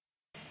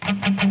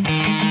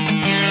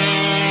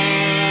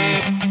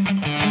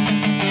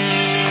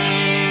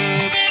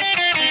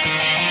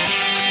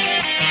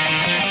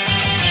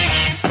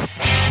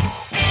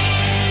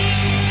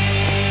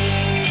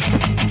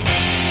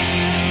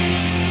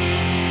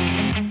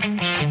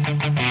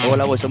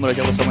 Hola, huesomeros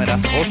y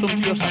huesomeras. Osos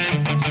y osas.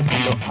 Estamos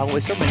escuchando a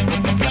Huesomer, el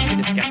podcast de las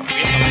series que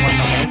atraviesan la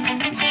cuarta pared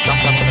y se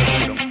estampan contra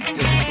el muro.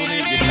 Yo soy Sune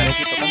y estaré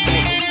aquí tocando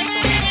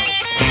botoncitos.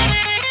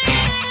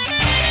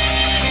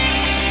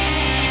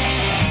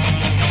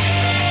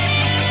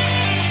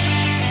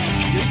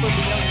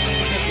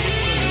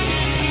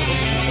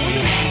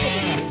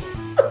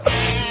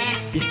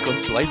 Y con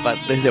su iPad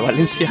desde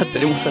Valencia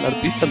tenemos al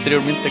artista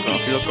anteriormente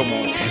conocido como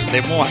el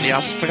Demo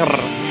alias Fer.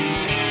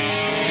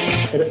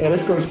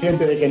 ¿Eres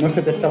consciente de que no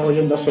se te está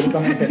oyendo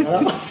absolutamente nada?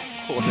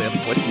 Joder,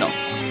 pues no.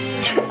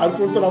 Has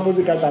puesto la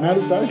música tan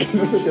alta que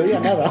no se te oía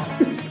nada.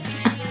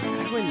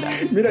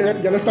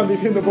 Mira, ya lo están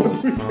diciendo por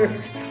Twitter.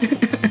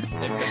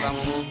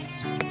 Empezamos.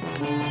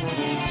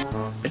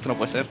 Esto no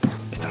puede ser.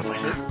 Esto no puede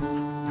ser.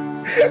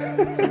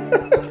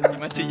 Aquí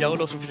me ha chillado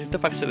lo suficiente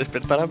para que se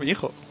despertara mi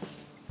hijo.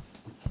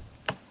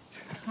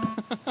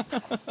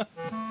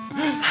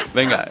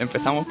 Venga,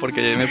 empezamos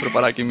porque me he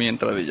preparado aquí mi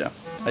entradilla.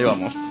 Ahí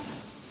vamos.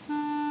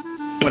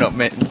 Bueno,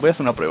 voy a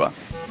hacer una prueba.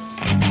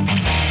 ¿Está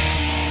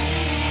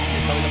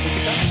bien la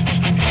música?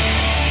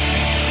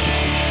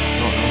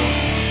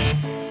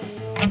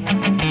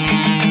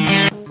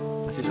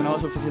 No. ¿Así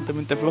sonaba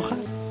suficientemente floja?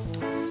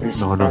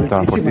 No,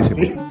 estaba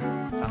fortísimo.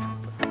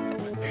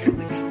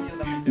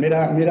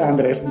 Mira,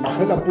 Andrés,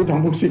 baja la puta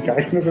música,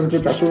 que no se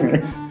escucha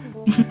Sune.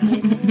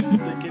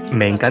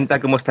 Me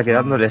encanta cómo está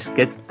quedando el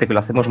sketch de que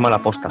lo hacemos mal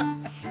aposta.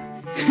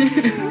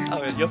 A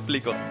ver, yo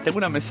explico. Tengo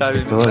una mesa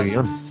de todo el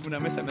guión. Una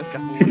mesa de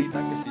mezclas muy bonita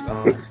que si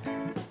va.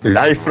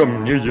 Live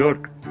from New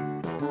York.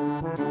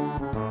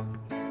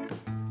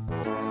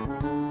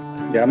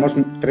 Llevamos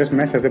 3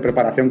 meses de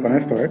preparación con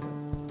esto, ¿eh?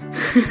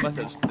 Va a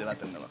ser de la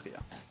tecnología.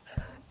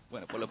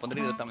 Bueno, pues lo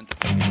pondré directamente.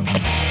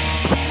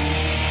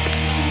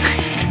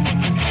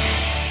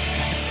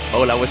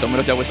 Hola,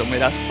 huesomeros y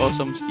huesomeras,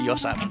 osoms y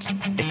osams.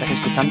 Estás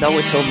escuchando a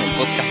Huesome, el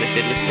podcast de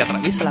series que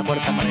atraviesa la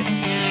cuarta pared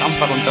y se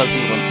estampa contra el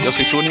tiburón. Yo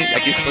soy Suni y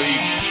aquí estoy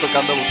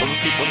tocando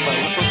botoncitos para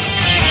vosotros.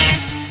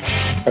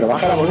 Pero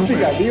baja la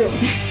música, tío. No,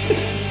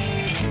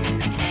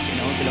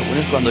 que lo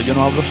bueno es cuando yo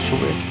no hablo se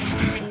sube.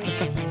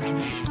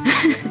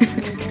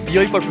 Y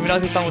hoy por primera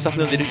vez estamos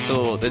haciendo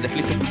directo desde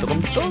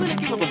flixo.com todo el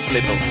equipo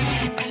completo.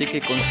 Así que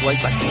con su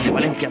iPad desde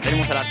Valencia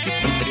tenemos al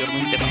artista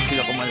anteriormente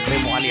conocido como el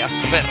Demo alias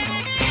Fer.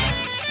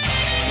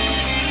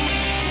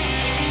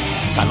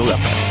 Saluda,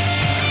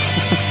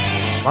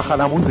 Fer. Baja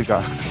la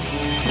música.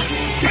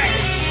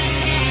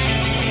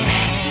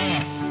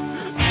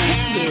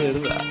 De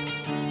verdad.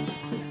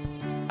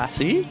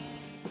 ¿Así?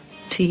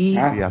 Sí. Sí,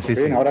 así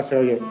bien, sí. Ahora se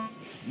oye.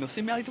 ¿No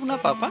se me ha ido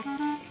una papa?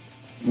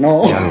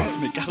 No.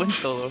 Me cago en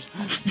todos.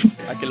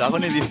 ¿A que lo hago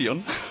en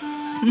edición?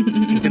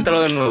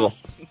 Inténtalo de nuevo.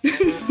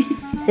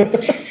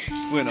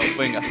 Bueno,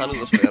 venga,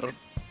 saludos, Fer.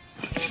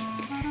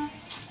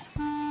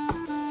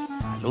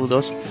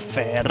 Saludos,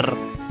 Fer.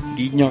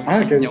 Guiño.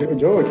 Que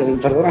guiño.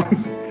 perdona.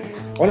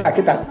 Hola,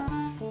 ¿qué tal?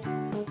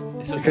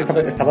 Eso Es que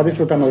estaba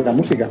disfrutando de la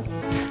música.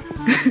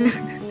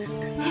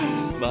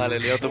 Vale,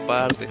 leo tu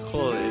parte,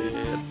 joder.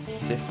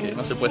 Si es que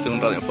no se puede hacer un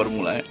radio en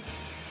fórmula,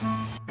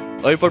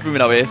 Hoy por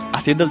primera vez,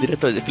 haciendo el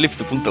directo desde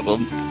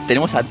flipsu.com,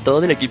 tenemos a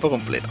todo el equipo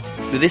completo.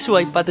 Desde su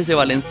iPad desde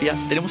Valencia,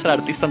 tenemos al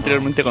artista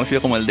anteriormente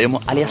conocido como el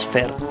Demo, alias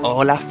Fer.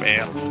 Hola,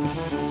 Fer.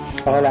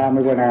 Hola,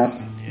 muy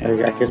buenas.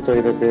 Aquí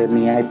estoy desde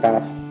mi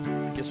iPad.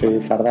 Sí,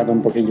 fardado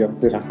un poquillo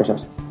de esas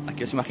cosas.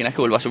 Aquí os imagináis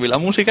que vuelvo a subir la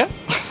música.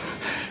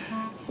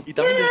 Y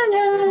también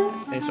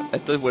eso,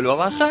 esto vuelvo a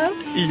bajar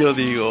y yo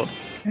digo...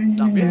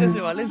 También desde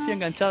Valencia,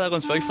 enganchada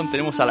con su iPhone,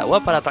 tenemos a la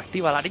guapa, la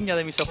atractiva, la niña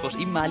de mis ojos,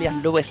 Inma alias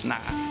Lobezna.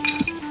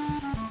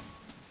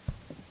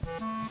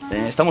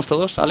 ¿Estamos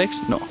todos,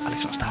 Alex? No,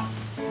 Alex no está.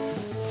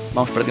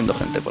 Vamos perdiendo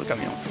gente por el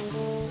camión.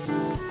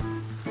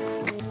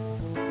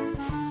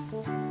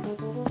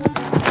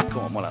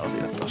 Cómo mola los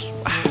directos.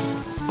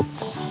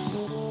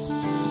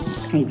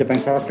 Y te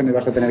pensabas que me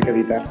ibas a tener que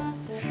editar.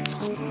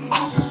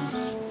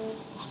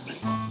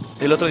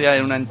 El otro día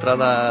en una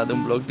entrada de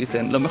un blog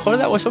dicen: lo mejor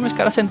de Huesome es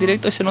que ahora es en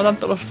directo y se notan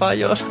todos los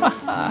fallos.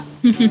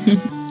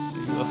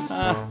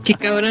 Qué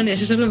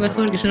cabrones, eso es lo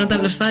mejor, que se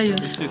notan los fallos.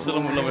 Sí,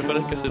 lo mejor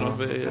es que se nos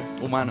ve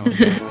humanos.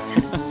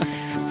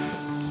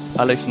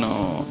 Alex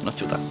no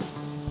chuta.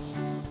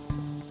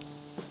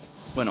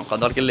 Bueno,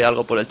 cuando alguien lee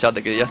algo por el chat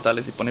de que ya está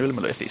disponible,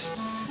 me lo decís.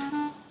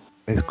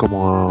 Es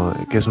como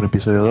que es un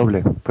episodio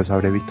doble, pues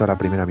habré visto la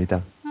primera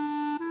mitad.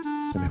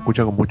 Se me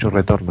escucha con mucho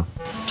retorno.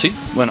 Sí,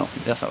 bueno,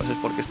 ya sabes, es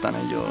porque están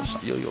ellos,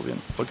 yo digo bien,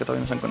 porque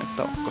todavía no se han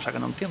conectado. Cosa que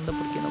no entiendo,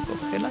 ¿por qué no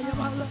coge la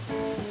llamada?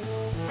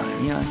 Madre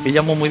mía, es que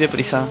llamo muy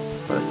deprisa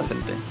para esta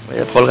gente. Voy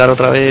a colgar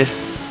otra vez.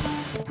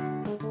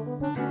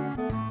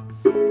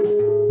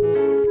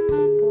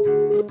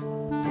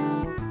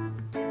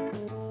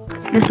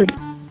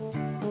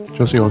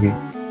 Yo sigo aquí.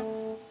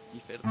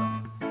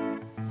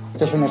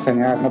 Esto es una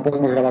señal, no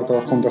podemos grabar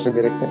todos juntos en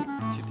directo.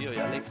 Sí, tío, y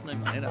Alex no hay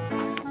manera.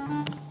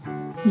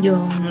 Yo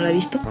no la he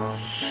visto.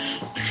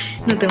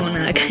 No tengo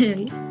nada que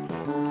añadir.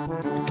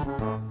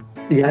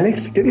 ¿Y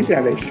Alex? ¿Qué dice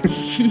Alex?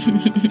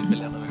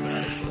 Peleándome con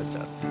Alex por el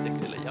chat. Dice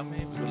que le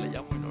llame, pero le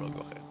llamo y no lo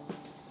coge.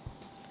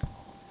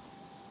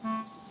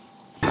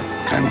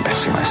 I'm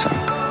missing my son.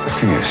 The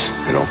thing is,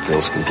 it all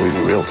feels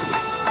completely real to me.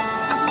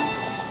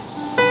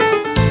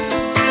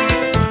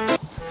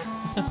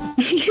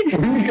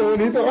 ¡Qué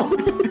bonito!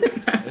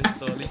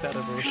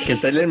 Que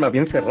el trailer más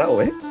bien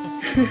cerrado, ¿eh?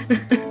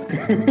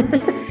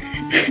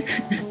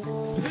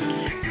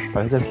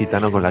 Parece el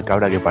gitano con la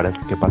cabra que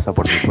pasa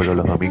por mi pueblo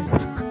los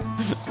domingos.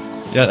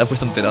 Ya la he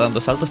puesto entera,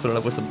 dando saltos, pero la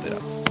he puesto entera.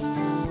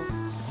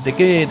 ¿De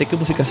qué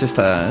música es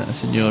esta,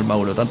 señor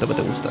Mauro, tanto que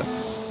te gusta?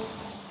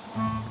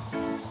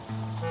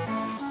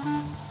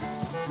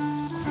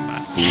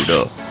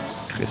 Puro,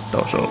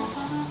 gestoso.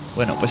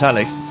 Bueno, pues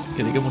Alex,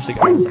 ¿de qué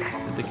música vamos a hablar?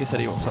 ¿De qué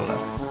serie vamos a hablar?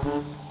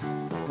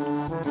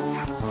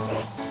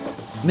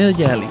 ¿Me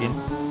oye alguien?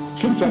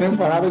 Se han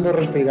enfadado y no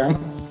respiran.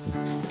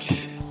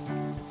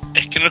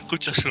 Es que no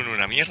escucho solo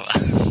una mierda.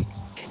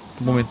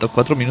 Un momento,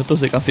 4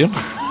 minutos de canción.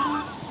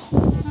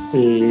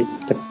 Y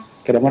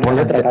queremos la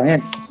letra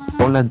también.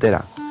 Ponla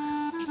entera.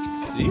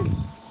 ¿Sí?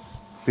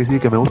 Sí,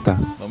 que me gusta.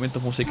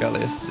 Momentos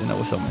musicales de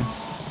Nawasome.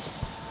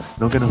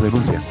 No que nos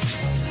denuncia.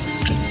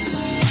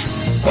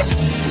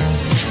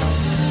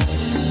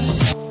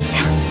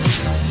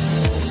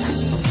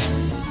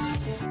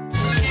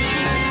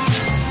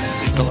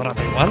 ¿Es todo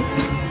rato igual?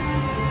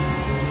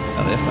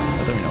 Ahora ya está,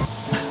 ya he terminado.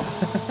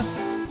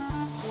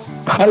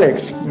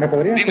 Alex, ¿me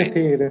podrías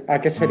decir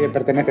a qué serie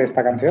pertenece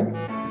esta canción?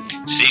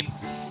 Sí,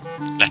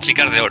 Las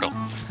Chicas de Oro.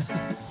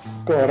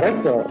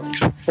 Correcto.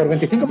 Por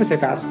 25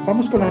 pesetas.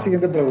 Vamos con la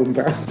siguiente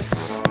pregunta.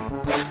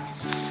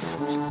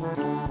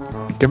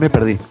 ¿Qué me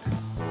perdí?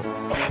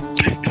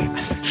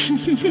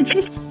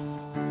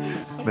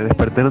 ¿Me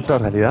desperté en otra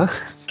realidad?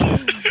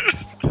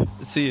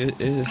 Sí,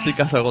 estoy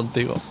casado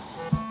contigo.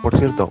 Por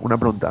cierto, una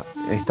pregunta.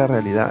 ¿Esta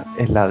realidad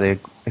es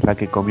la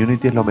que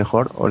Community es lo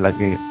mejor o la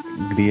que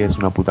Glee es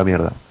una puta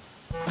mierda?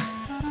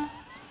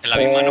 Es la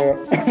misma, ¿no?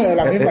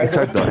 La misma,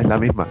 exacto, es la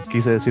misma.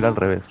 Quise decir al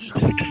revés.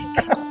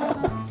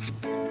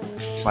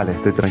 Vale,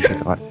 estoy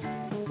tranquilo, vale.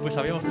 Pues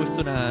habíamos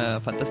puesto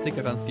una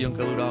fantástica canción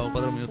que ha durado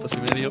 4 minutos y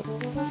medio,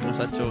 que nos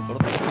ha hecho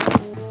corto.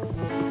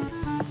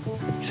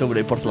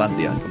 Sobre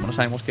Portlandia. Como no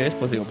sabemos qué es,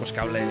 pues digo, pues que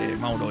hable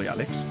Mauro y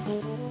Alex.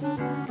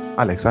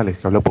 Alex,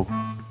 que habló poco.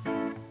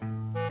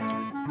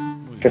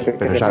 Que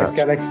sepáis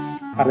que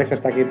Alex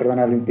está aquí,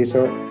 perdona el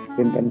inciso,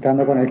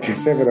 intentando con el que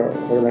sé, pero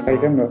lo que me está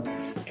diciendo,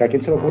 que a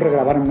quién se le ocurre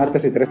grabar en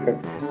martes y 13.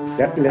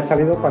 Ya le ha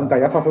salido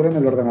pantallazo azul en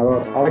el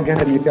ordenador. Ahora que ha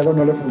reiniciado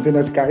no le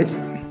funciona Skype.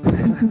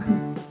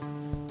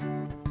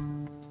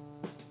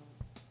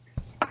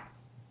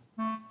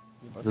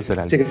 Eso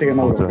será sigue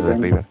Mauro. De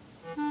River.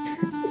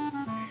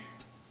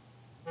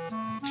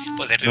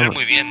 Pues de River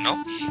muy bien,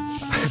 ¿no?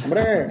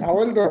 ¡Hombre! ¡Ha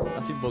vuelto!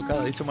 Has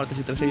invocado, ha dicho martes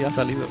y 13 y ha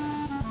salido.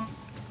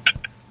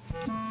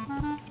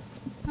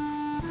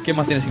 ¿Qué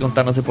más tienes que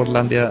contarnos de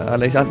Portlandia,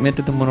 Alex?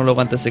 Métete un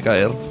monólogo antes de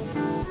caer.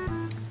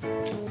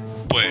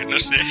 Pues no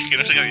sé, que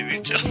no sé qué habéis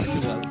dicho.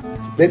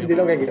 Di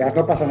lo que quieras,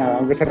 no pasa nada,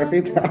 aunque se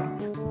repita.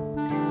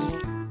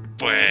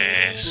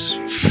 Pues...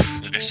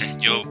 yo qué sé,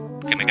 yo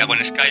que me cago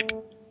en Skype.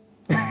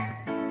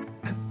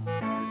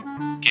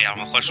 Que a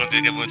lo mejor eso no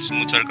tiene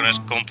mucho que ver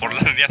con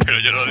Portlandia, pero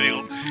yo lo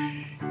digo.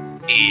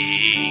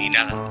 Y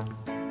nada.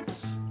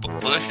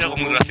 ¿Puedo decir algo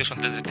muy gracioso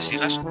antes de que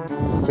sigas?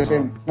 Sí.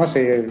 No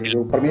sé,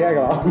 por mí ya he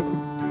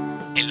acabado.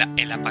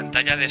 En la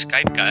pantalla de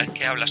Skype, cada vez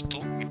que hablas tú,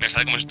 me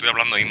sale como si estuviera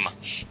hablando Inma.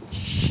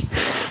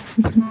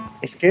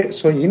 Es que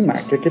soy Inma,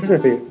 ¿qué quieres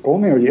decir? ¿Cómo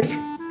me oyes?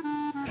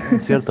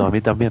 Es cierto, a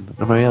mí también,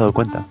 no me había dado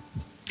cuenta.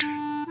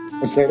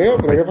 ¿En serio?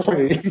 ¿Pero qué pasa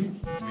aquí?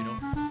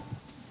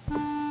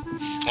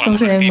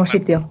 Estamos en el mismo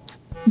sitio.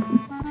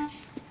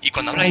 Y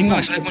cuando habla Inma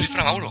me sale como si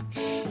fuera Mauro.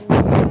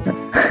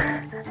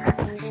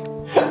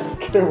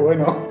 Qué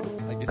bueno.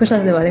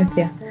 Cosas de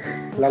Valencia.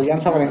 La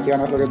alianza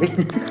valenciana es lo que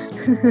tiene.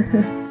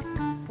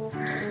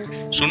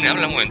 Sune,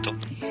 habla un momento.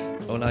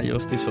 Hola, yo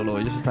estoy solo,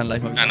 ellos están en la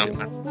misma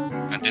habitación.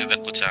 No, antes te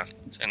escucha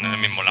en el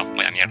mismo lado,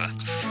 vaya mierda.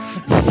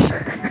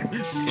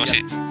 No,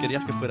 sí.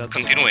 Querías que fuera...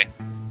 Continúe.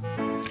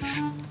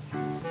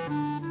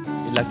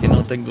 En la que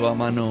no tengo a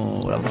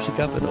mano la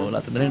música, pero la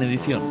tendré en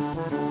edición.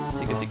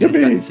 Así que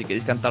si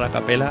queréis cantar a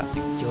capela,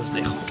 yo os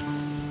dejo.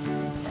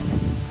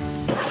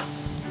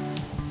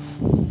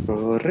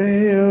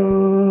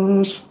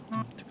 Correos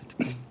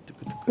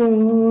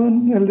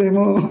con el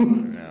demo.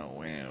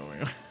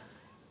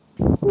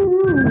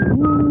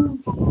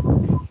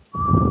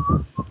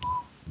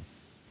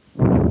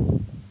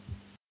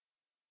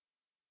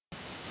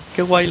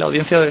 Qué guay, la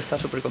audiencia debe estar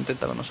súper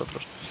contenta con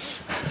nosotros.